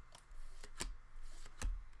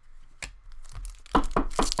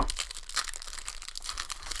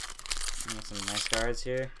 Got some nice cards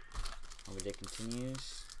here. Hope it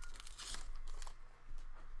continues.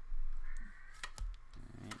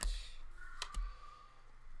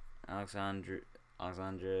 Alright.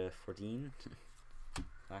 Alexandra 14.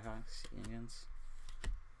 Blackhawks, Indians.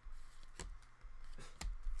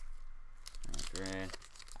 Alright, we're an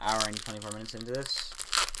hour and 24 minutes into this.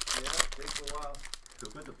 Yeah, takes a while. Who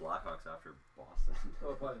put the Blackhawks after Boston?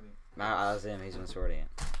 Oh, probably me. I was him, he's been sorting it.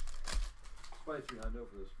 It's probably 300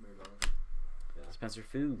 for this $100. Yeah. Spencer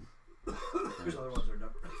Fu. These other ones are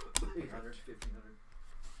numbered 800, 1500.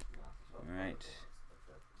 Alright.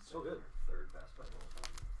 So good. Third best by all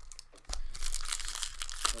time.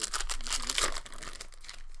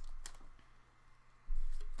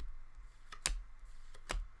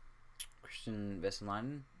 Christian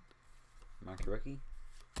Vesselinen, marquee rookie.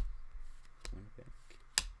 Winnipeg.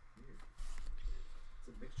 It's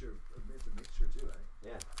a mixture. It's a mixture too, eh?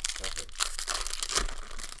 Yeah, perfect.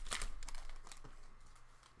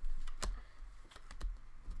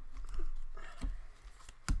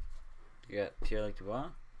 You got Pierre-Luc Dubois,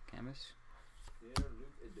 canvas.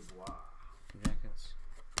 Pierre-Luc et Dubois. Blue Jackets.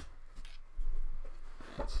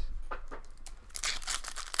 Nice.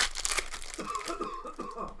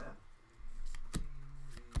 Oh man.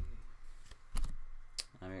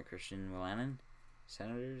 I'm at Christian Wolanin,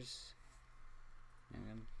 Senators. Hang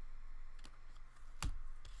on.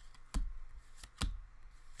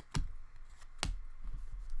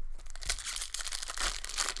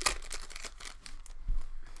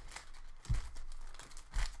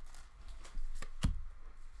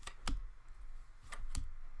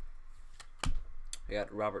 We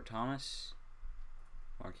got Robert Thomas,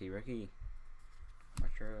 marquee rookie,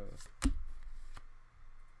 retro.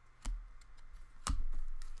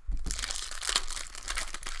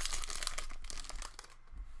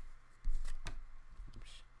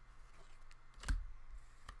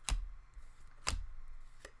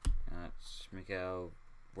 That's Mikhail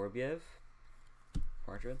Vorbiev,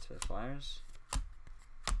 portraits for the Flyers.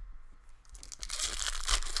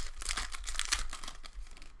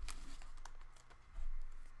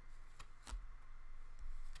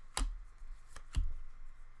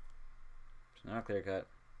 Not clear cut.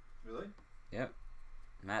 Really? Yep.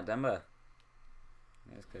 Matt Dumba.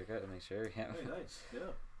 That's clear cut to make sure. Yeah. Very nice. Yeah.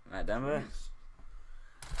 Matt Dumba. Jeez.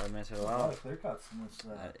 5 minutes for the A lot wall. of clear cuts in this.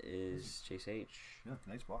 That is Chase H. Yeah,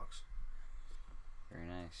 nice box. Very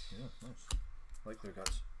nice. Yeah, nice. I like clear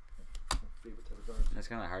cuts. Favorite type of cards. It's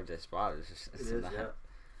kind of hard to spot. It's just It is, yeah.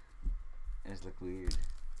 It just look weird.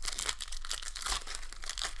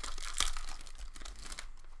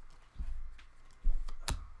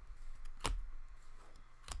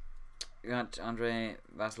 We got Andrei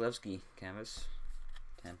Vasilevsky canvas,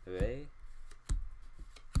 Tampa Bay.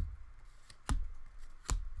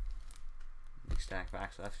 Big stack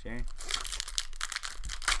backs left here.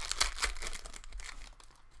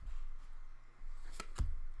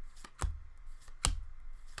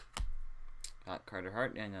 Got Carter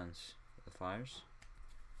Hart, Young Guns, the Flyers.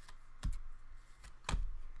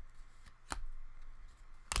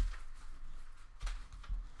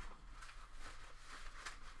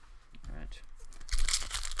 Alright.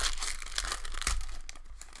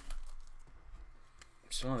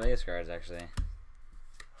 Some of Vegas cards actually.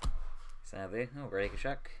 Sadly. Oh, Brady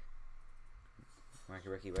Kachuk. Marky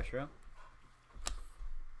Ricky Westro.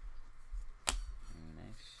 Very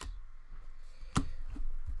nice.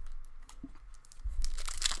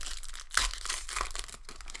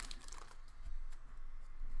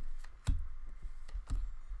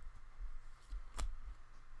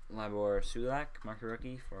 Libor Sulak, marquee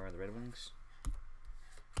rookie for the Red Wings.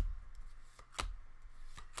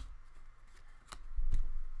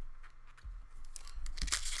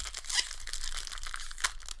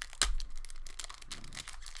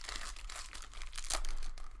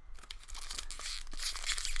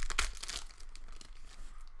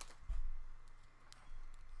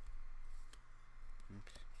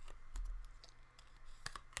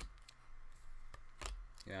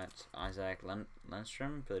 Got Isaac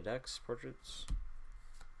Lundstrom for the Ducks portraits.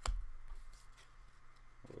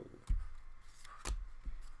 Whoa.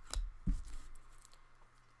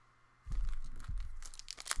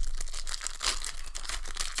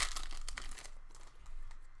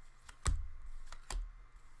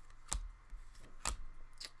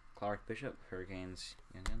 Clark Bishop, Hurricanes,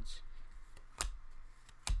 Young Guns.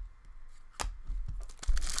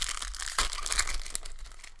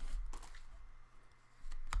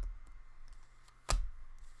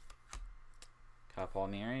 Paul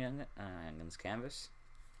Mary, Young Guns canvas.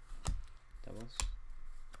 Doubles.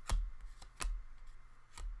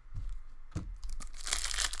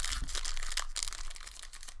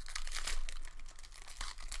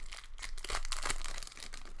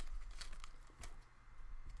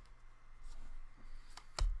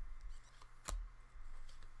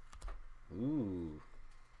 Ooh.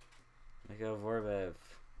 Mikhail Vorbev.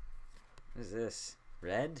 What is this?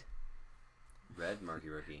 Red? Red marquee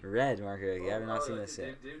rookie. Red marquee rookie. I have not seen this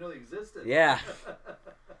yet. Didn't know they existed. Yeah.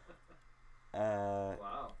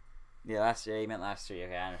 Wow. Yeah, last year. You meant last year.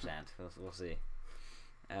 Okay, I understand. We'll see.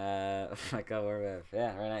 Michael Vorbev.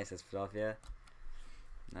 Yeah, very nice. That's Philadelphia.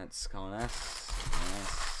 That's Colin S.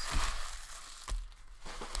 Nice.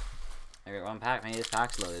 I got one pack. Maybe this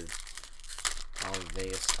pack's loaded. All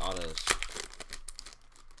Vegas autos.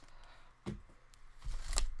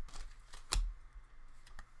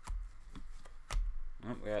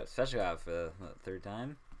 Oh, we got Svechnikov for the third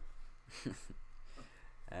time.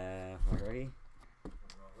 Already.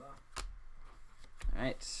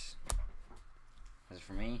 Alright. That's it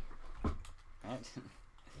for me. Alright.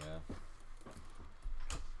 Yeah.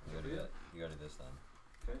 You gotta do this then.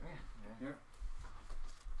 Okay. Yeah. Here.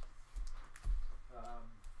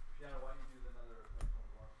 Piano, why don't you do another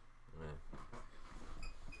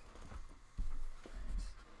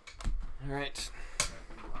Yeah. Alright.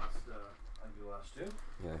 I do the last two.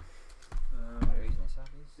 Yeah. Are you using this off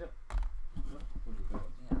these? Yep. Yeah,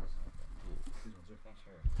 this one. These ones are. Thanks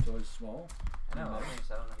for. It's always small. I know, I don't know if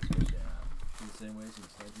he switched it or not. In the same way as the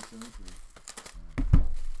Slightly Symmetry. I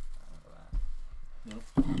don't know that. No.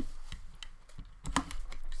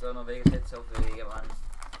 Still no Vegas hits, hopefully we get one.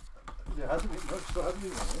 There hasn't been. No, still hasn't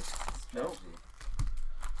been one. Eh? No. Actually.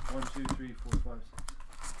 1, 2, 3, 4, 5, 6.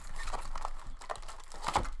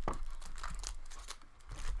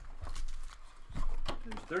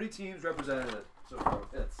 There's 30 teams represented so far.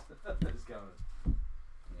 Hits. I just counted.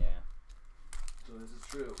 Yeah. So this is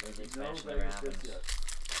true. There's the No expansion never Vegas hits happens. yet.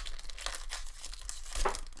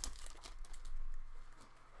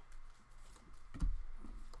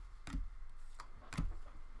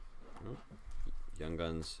 Young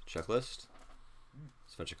Guns checklist.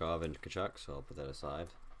 Svechnikov and Kachuk, so I'll put that aside.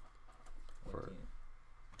 What For team?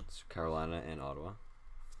 it's Carolina and Ottawa.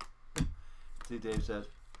 See, Dave said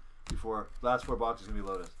before, last 4 boxes gonna be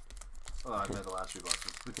loaded. Oh, I meant the last 3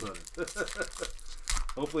 boxes will be loaded.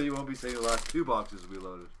 Hopefully, you won't be saying the last 2 boxes will be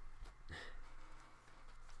loaded.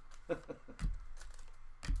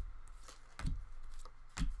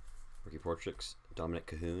 Rookie Portraits, Dominic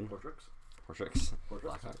Cahoon. Portraits? Portraits.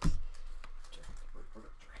 Portraits? Blackhawks.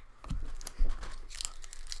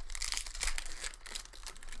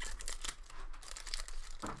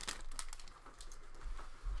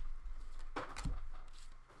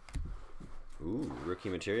 Ooh, rookie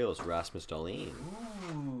materials, Rasmus Dahlin.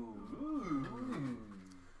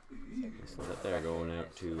 So that there going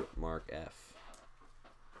out to Mark F.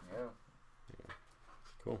 Yeah.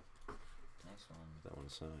 Cool. Nice one. Put that one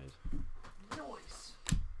aside. Nice.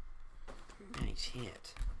 Nice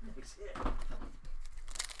hit. Nice hit.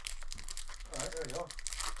 Alright, there we go.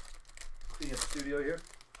 Clean up the studio here.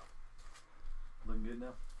 Looking good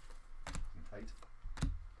now. Tight.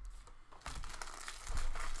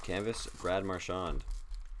 Canvas, Brad Marchand.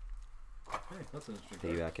 Hey, that's an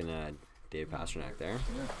interesting card. Piggybacking Dave Pasternak there.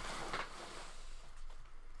 Yeah.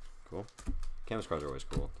 Cool. Canvas cards are always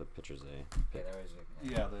cool. The pictures they Yeah, pick. there is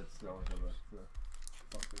Yeah, that's they always have the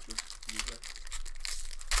fun pictures. Use that.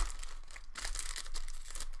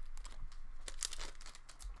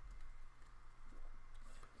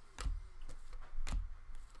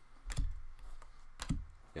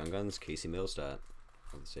 Young Guns, Casey Middlestat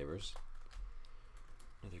of the Sabres.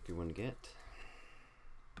 Another good one to get.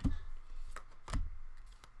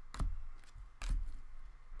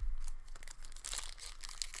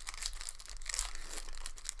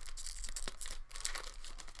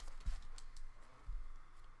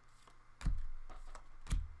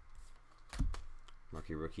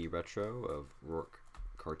 Marquee Rookie Retro of Rourke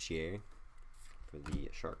Cartier for the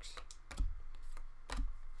Sharks.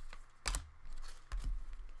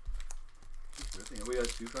 We got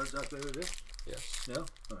 2 cards after the day? Yes. No?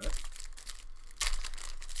 Alright.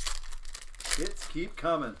 Hits keep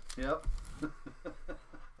coming. Yep.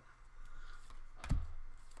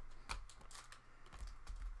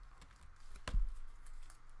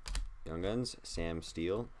 Young Guns, Sam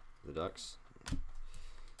Steele, the Ducks.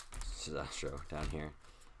 This is that show down here.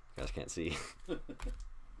 You guys can't see. Oh,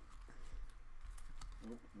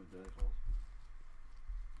 my dad calls.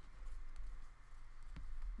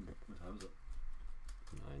 What time is it?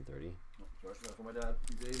 9:30. Oh, sorry, that's for my dad.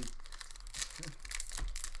 He's 80.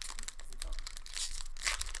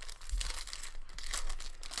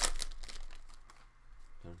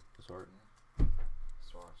 Done. Sort.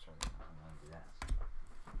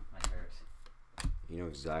 My favorite. You know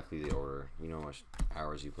exactly the order. You know how much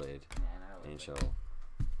hours you played. Yeah, I know. NHL.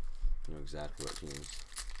 You know exactly what teams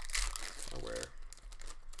are where.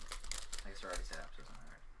 I guess they're already set up, so it's not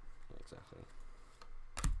hard. Yeah, exactly.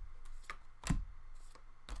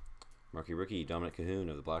 Marquee Rookie, Dominic Cahoon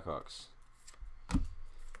of the Blackhawks.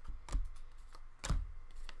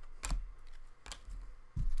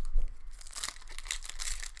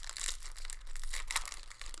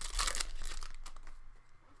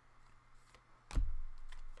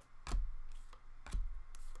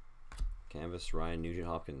 Canvas, Ryan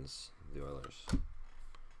Nugent-Hopkins of the Oilers.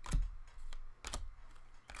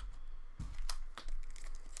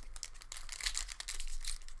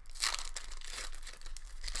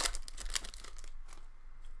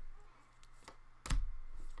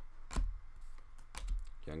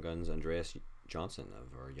 Young Guns Andreas Johnson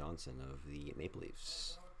of the Maple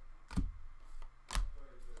Leafs.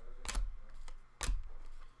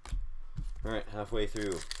 All right, halfway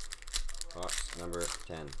through box number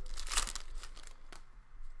 10.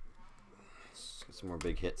 Let's get some more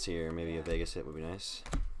big hits here. Maybe a Vegas hit would be nice.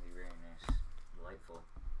 Be very nice. Delightful.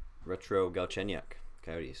 Retro Galchenyuk,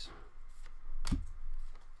 Coyotes.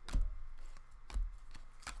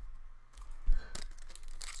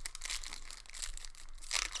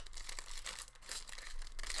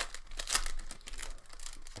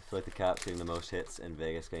 I feel like the Caps getting the most hits and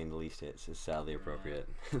Vegas getting the least hits is sadly appropriate.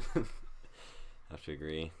 Have to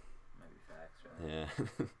agree. Maybe facts, right? Yeah.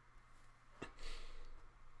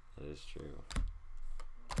 That is true.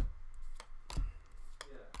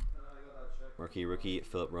 Marquee rookie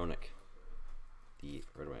Philip Roenick, the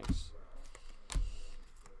Red Wings.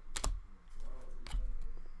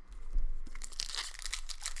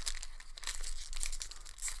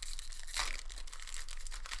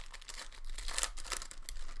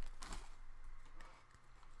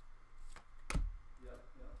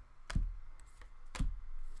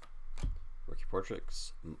 Rookie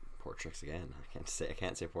portraits again. I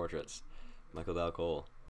can't say portraits. Michael Dal Cole.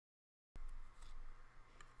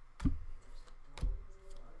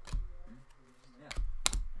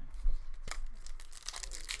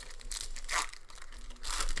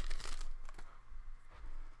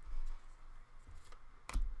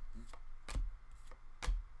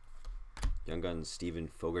 Young Guns Stephen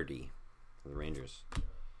Fogarty for the Rangers.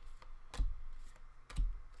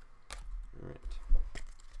 All right.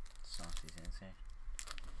 Saucy sensei.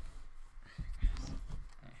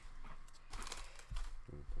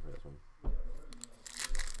 For this one.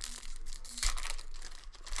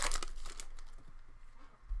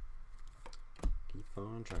 Keep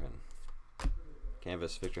on trucking.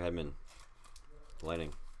 Canvas Victor Hedman.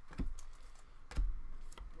 Lighting.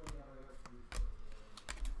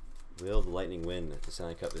 Will the Lightning win the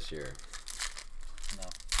Stanley Cup this year? No.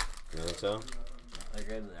 You don't think so? They're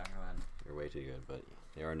good, but they're not gonna win. You're way too good, but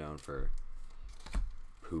they are known for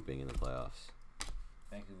pooping in the playoffs.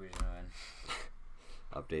 Vancouver's gonna win.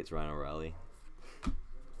 Updates Ryan O'Reilly.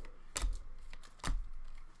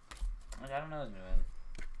 Like, I don't know who's gonna win.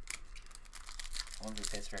 I went for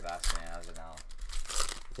Pittsburgh last year, and I was like, no.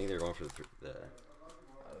 I think they're going for the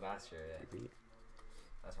Last year, yeah. repeat.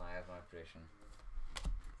 That's my prediction.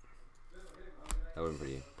 That would have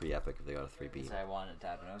been pretty epic if they got a 3-peat. So I wanted it to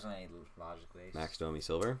happen. It was only logic based. Max Domi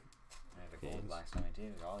Silver. I had a gold Games. black stomach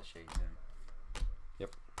too. All the shades in.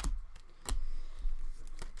 Yep.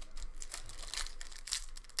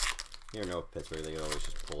 You never know if Pittsburgh, they could always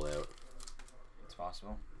just pull out. It's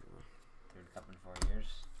possible. Third cup in 4 years.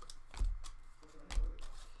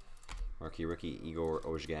 Marquee rookie Igor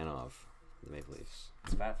Ozhganov, the Maple Leafs.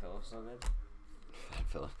 Is Fat Phil still good? Fat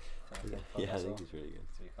fella. Phil Yeah, I Kessel? think he's really good.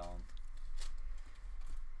 That's what we call him.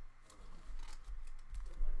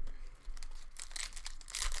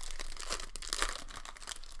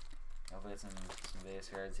 Hopefully it's some Vegas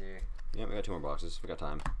cards here. Yeah, we got 2 more boxes. We got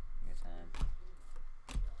time. Good time.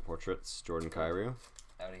 Portraits Jordan Kyrou.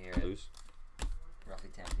 Out of here Blues. at roughly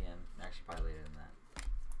 10 p.m. Actually, probably later than that.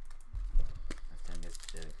 That's 10 minutes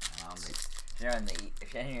specific. I don't think. If you're in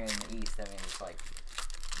the east, I mean it's like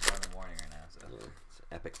 1 in the morning right now. So. Yeah, it's an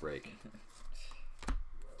epic break.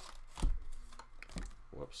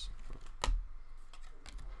 Whoops.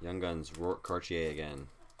 Young Guns Rourke Cartier again.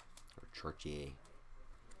 Or Chartier.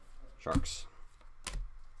 Sharks.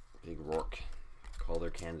 Big Rourke. Calder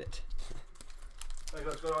candidate. Hey,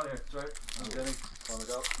 what's going on here? Sorry, I'm Denny. On the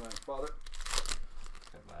go. My father.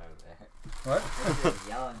 Get loud over there. What?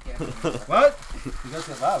 Yelling here. What? You guys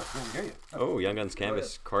get loud. I can't hear you. Oh, Young Guns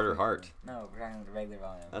Canvas Carter Hart. No, we're talking the regular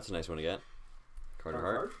volume. That's a nice one to get. Carter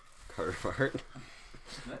Carter Hart. Carter Hart.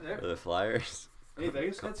 Right For there. the Flyers. Any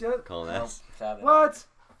Vegas hits yet? Colin Nope, S. sadly not. What?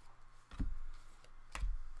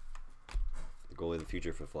 The goalie of the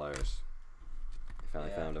future for the Flyers. They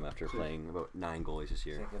finally Yeah. found him after playing about 9 goalies this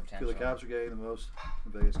year. Take the I feel the potential. Caps are getting the most.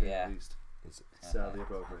 The Vegas getting Yeah. the least. It's, Sadly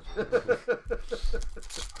appropriate.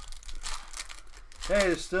 Hey,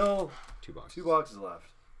 there's still 2 boxes. 2 boxes left.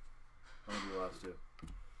 I'm gonna do the last 2.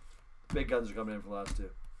 Big guns are coming in for the last 2.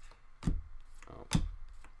 Oh,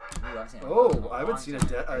 Ooh, I've seen a Oh, long I haven't seen a time.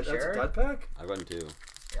 dead. Are you That's sure? a dead pack. I've gotten 2.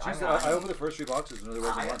 Yeah, Jeez, I opened the first 3 boxes and there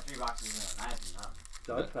wasn't I one. got 3 boxes in. I haven't none.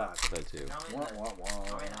 Dud pack. I've had 2. Normally, Wah, the, wah, wah.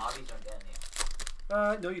 normally in hobbies don't get any.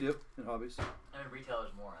 No, you do in hobbies. I mean,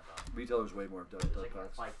 retailers more, I thought. Retailers way more dud There's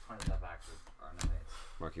packs. like 20 dud packs or no hits.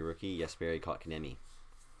 Marquee rookie Jesperi Kotkaniemi.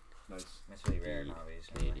 Nice. It's really rare in The hobbies.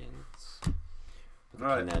 Canadians. The All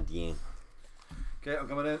right. Canadiens. Okay, I'm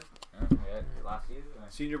coming in. Yeah, last few?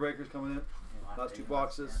 Senior breakers coming in. Last 2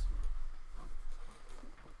 boxes.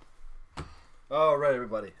 All right,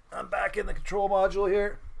 everybody. I'm back in the control module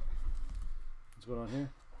here. What's going on here?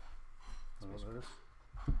 I don't know what it is.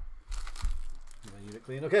 My unit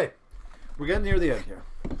clean. Okay. We're getting near the end here.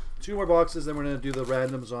 2 more boxes, then we're going to do the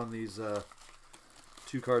randoms on these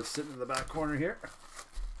 2 cards sitting in the back corner here.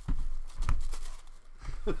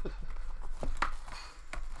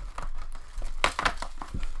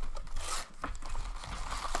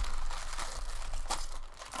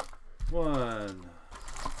 One,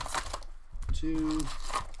 2,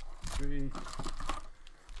 3,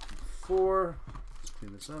 4. Let's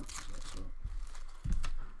clean this up. So,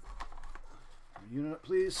 unit up,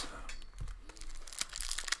 please.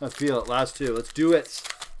 I feel it. Last 2. Let's do it.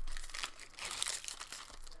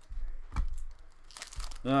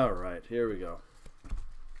 All right, here we go.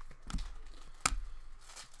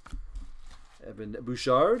 Evan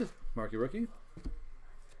Bouchard, marquee rookie.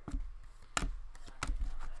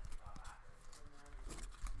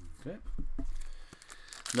 Okay.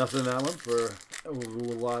 Nothing in that one for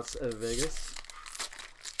Las Vegas.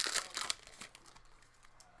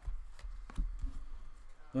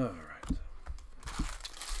 All right.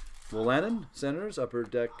 Will Lannon, Senators, Upper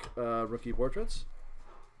Deck rookie portraits.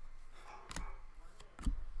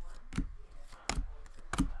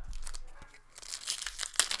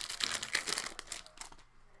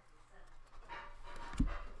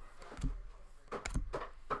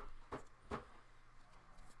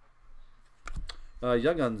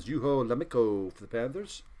 Young Guns, Juho Lamiko for the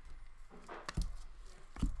Panthers.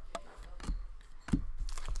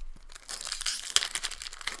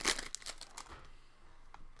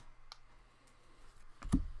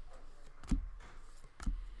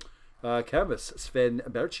 Canvas, Sven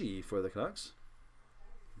Berchi for the Canucks.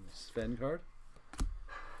 Sven card.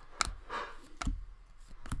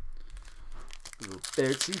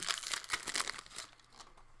 Berchi.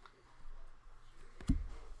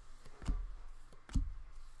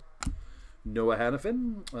 Noah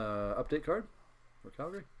Hannafin, update card for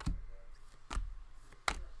Calgary.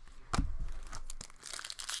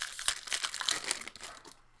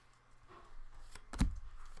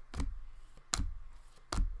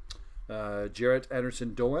 Jarrett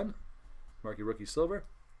Anderson Dolan, marquee rookie silver,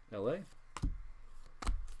 LA.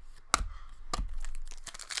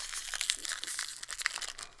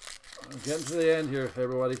 Getting to the end here,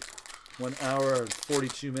 everybody. 1 hour and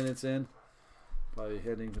 42 minutes in. Probably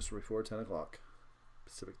heading just before 10 o'clock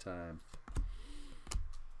Pacific time.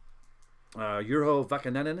 Urho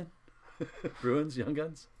Vakananen, Bruins, Young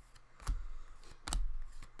Guns.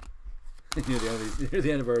 near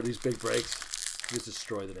the end of these big breaks, just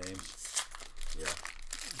destroy the names. Yeah.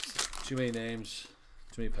 Too many names,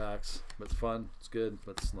 too many packs, but it's fun. It's good,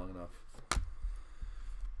 but it's long enough.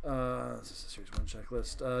 This is a Series 1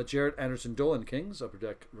 checklist. Jarrett Anderson Dolan, Kings, Upper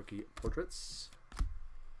Deck rookie portraits.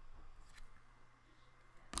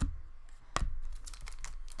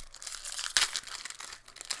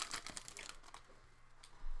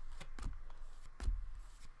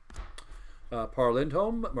 Par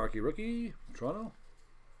Lindholm, marquee rookie, Toronto.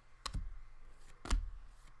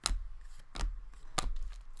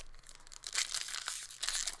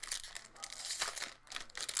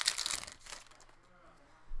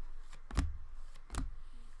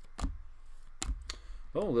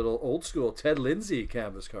 Oh, a little old school Ted Lindsay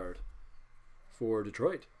canvas card for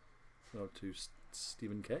Detroit. Oh, to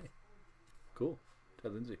Stephen K. Cool.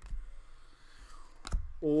 Ted Lindsay.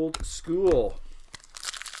 Old school.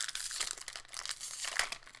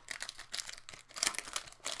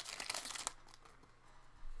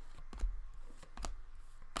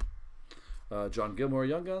 John Gilmore,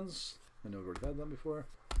 Young Guns. I know we've already had them before.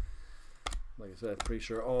 Like I said, I'm pretty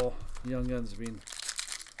sure all Young Guns have been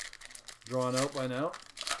drawn out by now.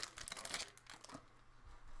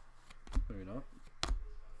 Maybe not.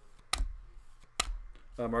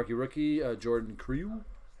 Marquee rookie, Jordan Crew,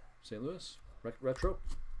 St. Louis, retro.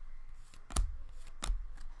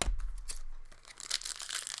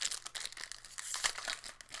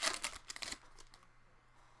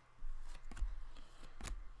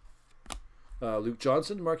 Luke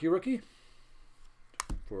Johnson, marquee rookie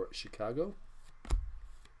for Chicago.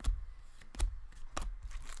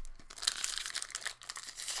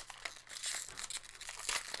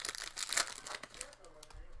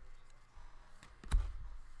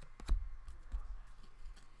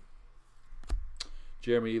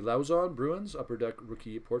 Jeremy Lauzon, Bruins, Upper Deck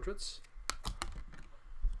rookie portraits.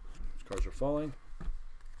 These cards are falling.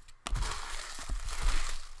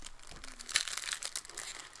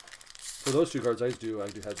 For those 2 cards, I do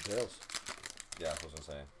heads and tails. Yeah, I was gonna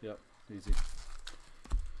say. Yep, easy.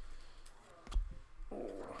 Oh.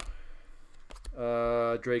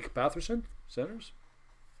 Drake Batherson, centers.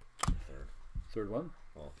 Third. Third one.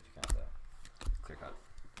 Well, if you count that. Clear cut.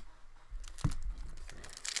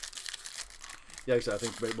 Yeah, actually, I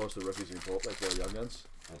think most of the rookies in Bolt, like the young guns,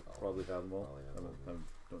 probably have them all. Probably have I them all,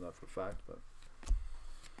 don't know that for a fact, but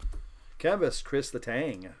canvas Chris the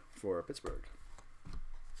Tang for Pittsburgh.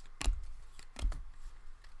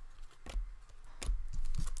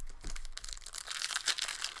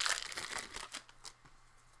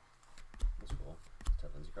 That's cool. Ted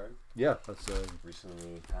Lindsay card. Yeah, that's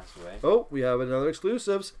Recently passed away. Oh, we have another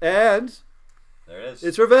exclusives, and There it is.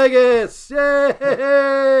 it's for Vegas. Yay!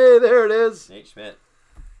 There it is. Nate Schmidt.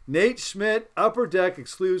 Nate Schmidt, Upper Deck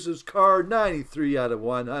Exclusives card, 93 out of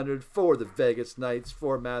 100 for the Vegas Knights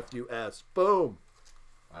for Matthew S. Boom.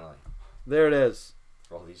 Finally. There it is.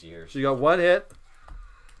 For all these years. So you got one hit,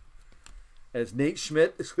 and it's Nate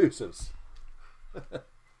Schmidt Exclusives. Yay.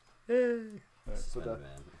 All right, put that.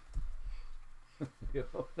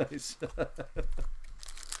 Go. Nice.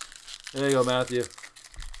 There you go, Matthew.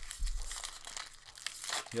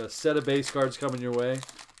 You got a set of base cards coming your way.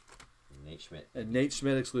 Nate Schmidt. And Nate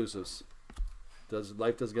Schmidt Exclusives.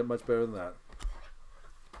 Life doesn't get much better than that.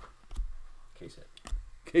 Case hit.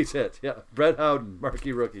 Case hit, yeah. Brett Howden,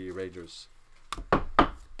 marquee rookie, Rangers.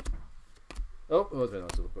 Oh, no,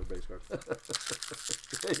 it's a base card.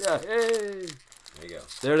 Yeah, hey. There you go.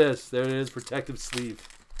 There it is. There it is. Protective sleeve.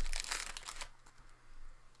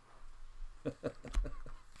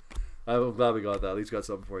 I'm glad we got that. At least got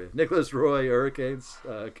something for you. Nicholas Roy, Hurricanes,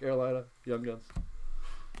 Carolina, Young Guns.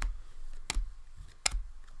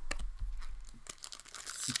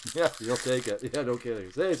 Yeah, you'll take it. Yeah, no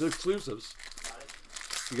kidding. Hey, it's exclusives.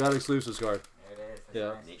 You got an exclusives card. There it is. That's Yeah.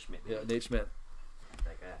 right. Nate Schmidt. Yeah, Nate Schmidt.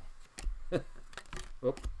 That guy.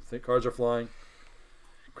 Oh, I think cards are flying.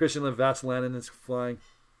 Christian Vassilanen is flying.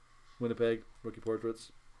 Winnipeg, rookie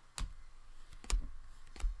portraits.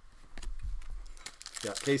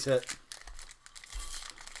 Yeah, case hit.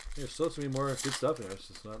 There's still some more good stuff in there. It's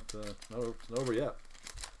just not over yet.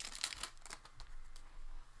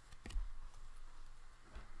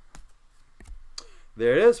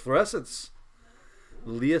 There it is, fluorescence.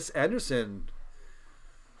 Elias Anderson,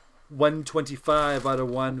 125 out of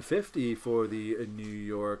 150 for the New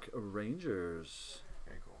York Rangers.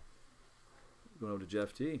 Very cool. Going over to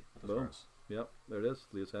Jeff T. Boom. Yep, there it is.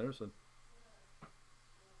 Elias Anderson.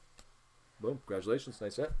 Boom. Congratulations.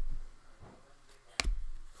 Nice set.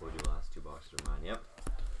 Told you last two boxes are mine. Yep.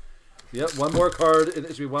 Yep, one more card. It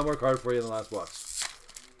should be one more card for you in the last box.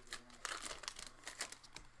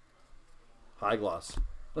 High gloss.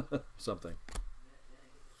 Something.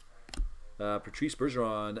 Patrice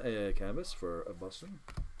Bergeron, canvas for Boston.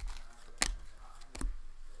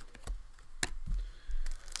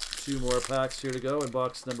 Two more packs here to go in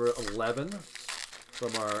box number 11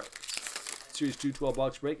 from our Series 2 12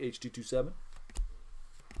 box break, H227.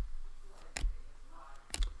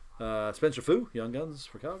 Spencer Fu, Young Guns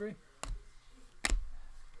for Calgary.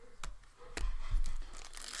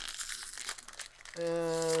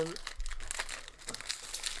 And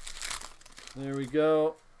there we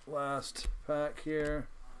go. Last pack here.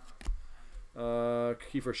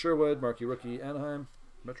 Kiefer Sherwood, marquee rookie, Anaheim,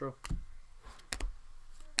 Metro.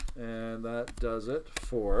 And that does it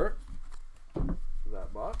for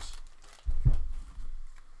that box.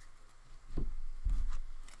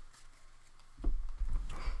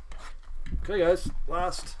 Okay, guys,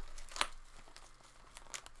 last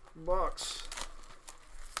box.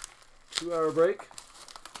 2-hour break.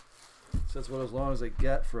 So that's about as long as they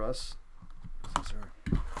get for us. These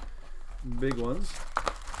are big ones.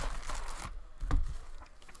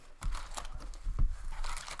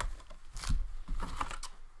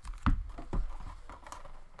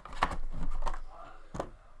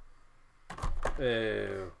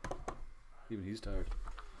 Ew. Even he's tired.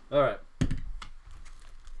 All right.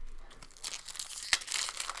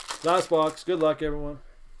 Last box. Good luck, everyone.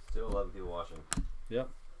 Still 11 people watching. Yep.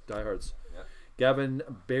 Diehards. Yep. Gavin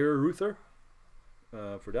Bayreuther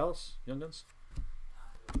for Dallas. Young Guns.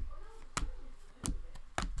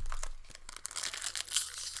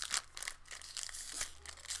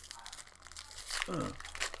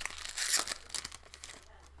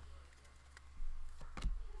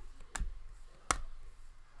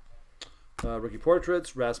 Rookie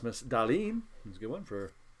portraits. Rasmus Dahlin. He's a good one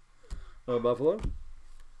for Buffalo.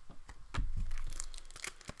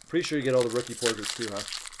 Pretty sure you get all the rookie portraits too, huh?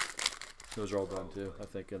 Those are all done too. I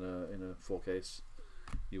think in a full case,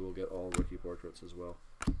 you will get all rookie portraits as well.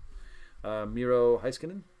 Miro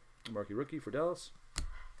Heiskanen, marquee rookie for Dallas.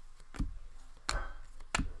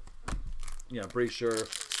 Yeah, I'm pretty sure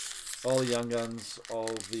all the Young Guns,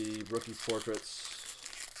 all the rookie portraits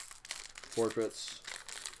portraits.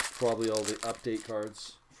 Probably all the update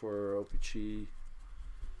cards for OPG.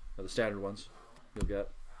 The standard ones you'll get.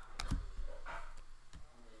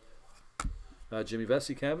 Jimmy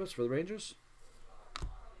Vesey canvas for the Rangers.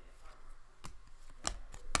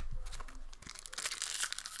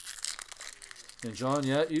 And John,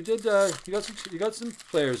 yeah, you did. You got some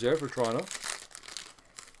players there for Toronto,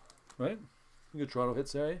 right? You got Toronto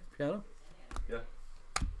hits there, eh? Piano. Yeah.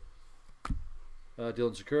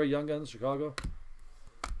 Dylan Sakura, Young Guns, Chicago.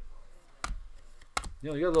 You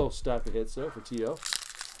know, you got a little stack of hits there for TO.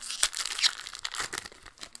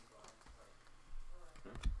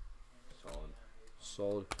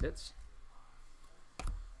 Solid hits.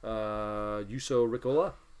 Yuso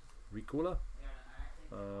Ricola.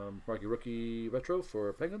 Marquee Rookie Retro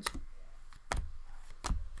for Penguins.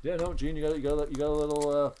 Yeah, no, Gene, you got a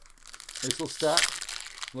little nice little stack.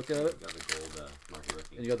 Looking at it. You got the gold Marquee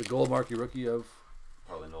Rookie. And you got the gold Marquee Rookie of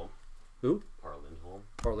Par Lindholm. who? Par Lindholm.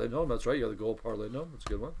 Par Lindholm, that's right. You got the gold Par Lindholm. That's a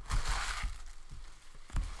good one.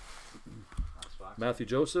 Matthew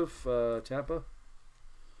Joseph, Tampa.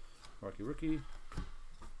 Marquee Rookie.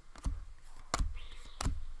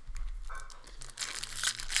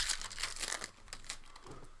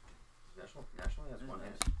 Nationally has one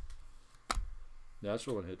hit.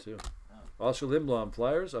 Natural one hit too. Oh. Oscar Lindblom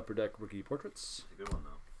Flyers, Upper Deck Rookie Portraits. It's a good one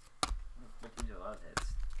though. Looking at a lot of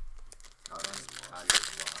hits.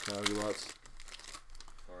 Calgary lots.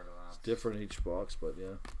 Florida lots. It's different each box, but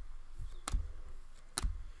yeah.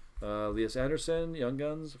 Elias Anderson, Young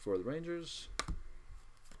Guns for the Rangers.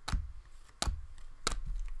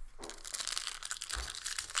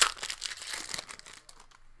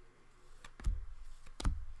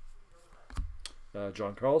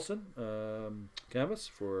 John Carlson, canvas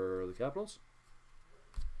for the Capitals.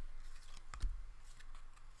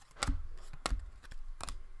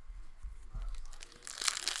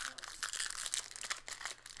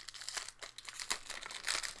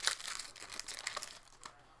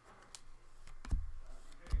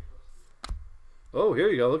 Oh, here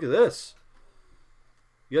you go. Look at this.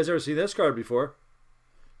 You guys ever seen this card before?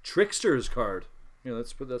 Trickster's card. Here,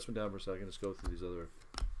 let's put this one down for a second. Let's go through these other.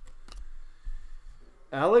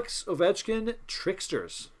 Alex Ovechkin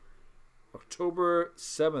Tricksters. October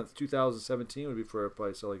 7th, 2017 would be for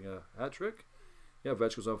by selling a hat trick. Yeah,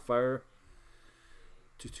 Ovechkin's on fire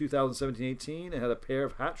to 2017-18 and had a pair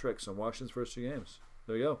of hat tricks on Washington's first two games.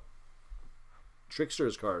 There you go.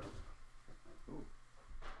 Tricksters card.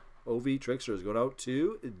 OV Tricksters going out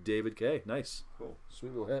to David K. Nice. Cool.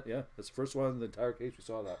 Sweet little hit, yeah. That's the first one in the entire case we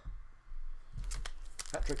saw that.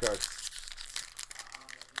 Hat trick card.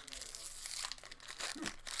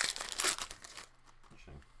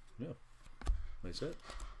 Interesting. Yeah. Nice hit.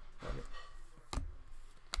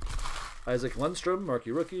 Isaac Lundstrom,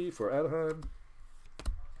 Marquee Rookie for Anaheim.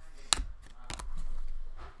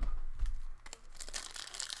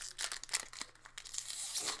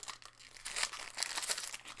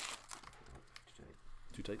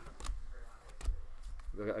 Too tight.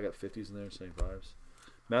 I got 50s in there, same vibes.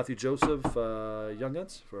 Matthew Joseph, Young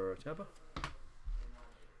Guns for Tampa.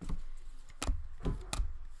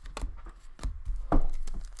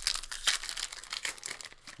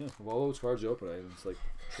 Yeah, of all those cards you open, it's like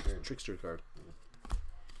trickster card.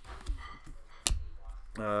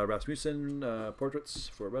 Rasmussen, portraits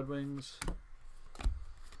for Red Wings.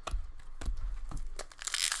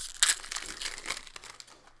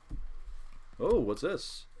 Oh, what's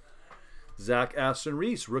this? Zach Aston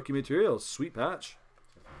Reese, rookie materials, sweet patch.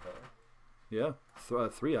 Yeah,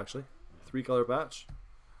 three actually, 3-color patch,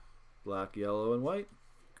 black, yellow, and white.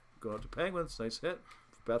 Going up to Penguins, nice hit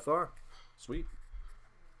for Beth R. Sweet.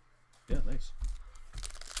 Yeah, nice.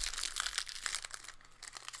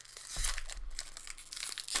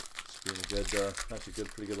 It's been a good, actually good,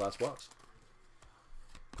 pretty good last box.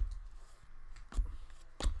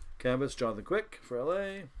 Canvas, Jonathan Quick for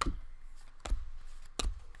LA.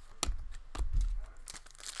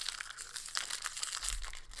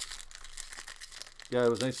 Yeah, it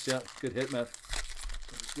was nice. Yeah, good hit, Matt.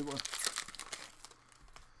 Good one.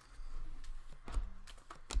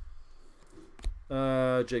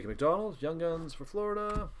 Jacob McDonald, Young Guns for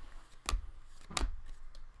Florida.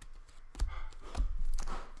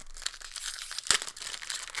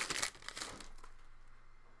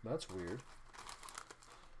 That's weird.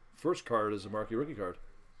 First card is a Marquee Rookie card.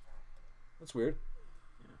 That's weird.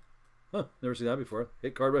 Huh, never seen that before.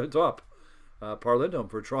 Hit card right on top. Par Lindholm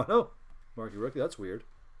for Toronto. Marquee Rookie, that's weird.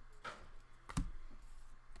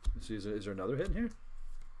 Let's see, is there another hit in here?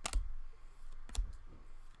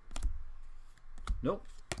 Nope.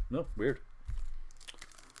 No, weird.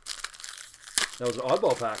 That was an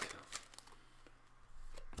oddball pack.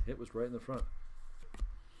 hit was right in the front.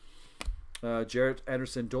 Jarrett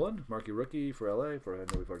Anderson Dolan, marquee rookie for LA. I know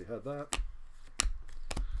we've already had that.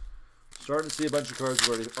 Starting to see a bunch of cards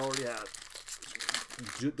we've already had.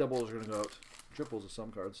 Doubles are going to go out. Triples of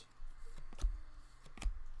some cards.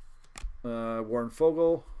 Warren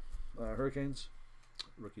Fogle, Hurricanes,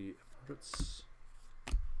 rookie hundreds.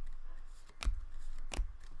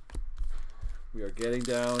 We are getting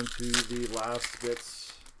down to the last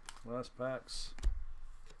bits, last packs.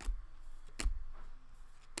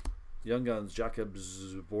 Young Guns, Jakob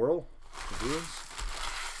Zboril, the Bruins.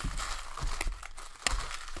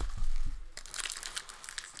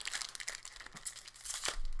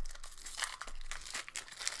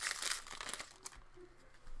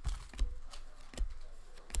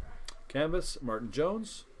 Canvas, Martin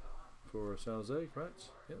Jones for San Jose, correct?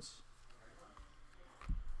 Yes.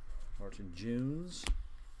 Martin Jones.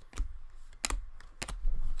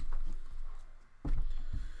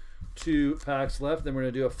 2 packs left. Then we're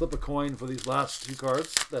going to do a flip a coin for these last 2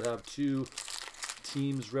 cards that have 2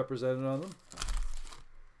 teams represented on them.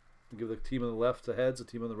 We'll give the team on the left a heads, the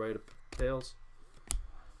team on the right a tails.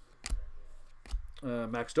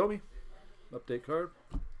 Max Domi, update card.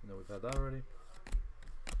 I know we've had that already.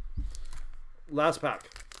 Last pack.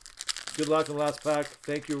 Good luck on the last pack.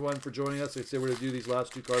 Thank you everyone for joining us. Like I say, we're going to do these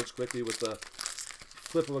last 2 cards quickly with the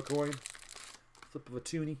flip of a coin. Flip of a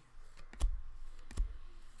toonie.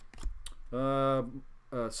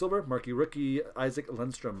 Silver, marquee rookie Isaac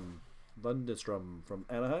Lundstrom from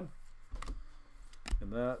Anaheim.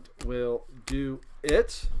 And that will do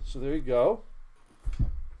it. So there you go.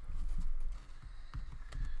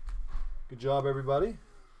 Good job, everybody.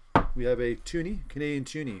 We have a toonie, Canadian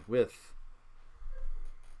toonie with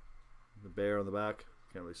the bear on the back.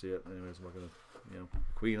 Can't really see it. Anyways, I'm not gonna,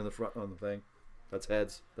 queen on the front on the thing. That's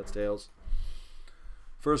heads. That's tails.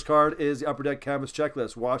 First card is the Upper Deck Canvas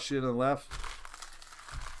Checklist. Washington on the left.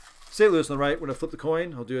 St. Louis on the right. We're going to flip the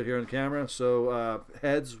coin. I'll do it here on camera. So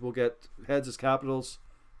heads, we'll get heads is Capitals.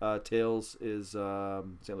 Tails is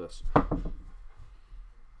St. Louis.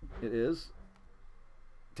 It is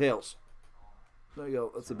tails. There you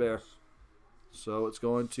go. That's a bear. So it's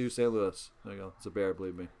going to St. Louis. There you go. It's a bear,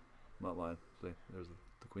 believe me. I'm not lying. See, there's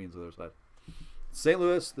the Queens on the other side. St.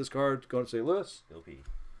 Louis. This card going to St. Louis. Bill P.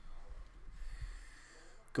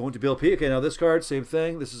 Going to Bill P. Okay, now this card, same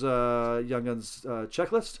thing. This is a Young Guns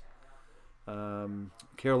checklist.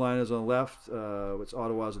 Carolina's on the left. It's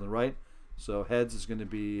Ottawa's on the right. So heads is going to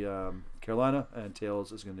be Carolina, and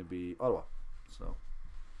tails is going to be Ottawa. So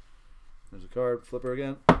there's a card. Flipper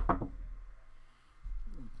again.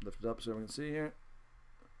 Lift it up so everyone can see here.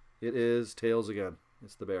 It is tails again.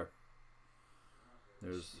 It's the bear.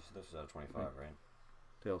 There's this is out of 25, right?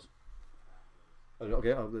 Tails.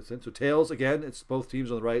 Okay, listen. So tails again. It's both teams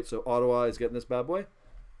on the right. So Ottawa is getting this bad boy.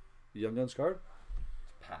 The Young Guns card.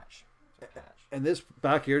 It's a patch. It's a patch. And this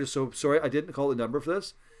back here, just so sorry, I didn't call the number for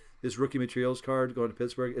this. This rookie materials card going to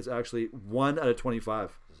Pittsburgh is actually 1 out of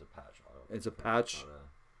 25. This is a patch. It's a patch.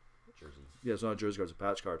 Not a jersey. Yeah, it's not a jersey card. It's a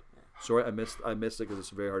patch card. Yeah. Sorry, I missed it because it's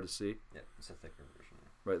very hard to see. Yeah, it's a thicker version.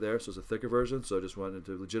 Right there. So it's a thicker version. So I just wanted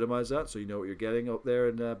to legitimize that so you know what you're getting out there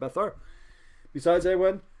in Bethar. Besides,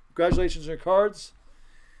 everyone, congratulations on your cards.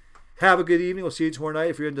 Have a good evening. We'll see you tomorrow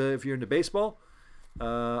night if you're into baseball.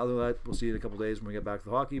 Other than that, we'll see you in a couple of days when we get back to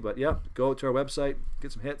the hockey. But yeah, go to our website,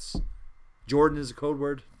 get some hits. Jordan is a code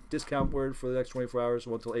word, discount word for the next 24 hours,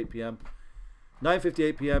 until 8 p.m.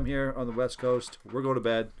 9:58 p.m. here on the West Coast. We're going to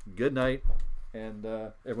bed. Good night, and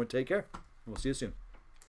everyone take care. We'll see you soon.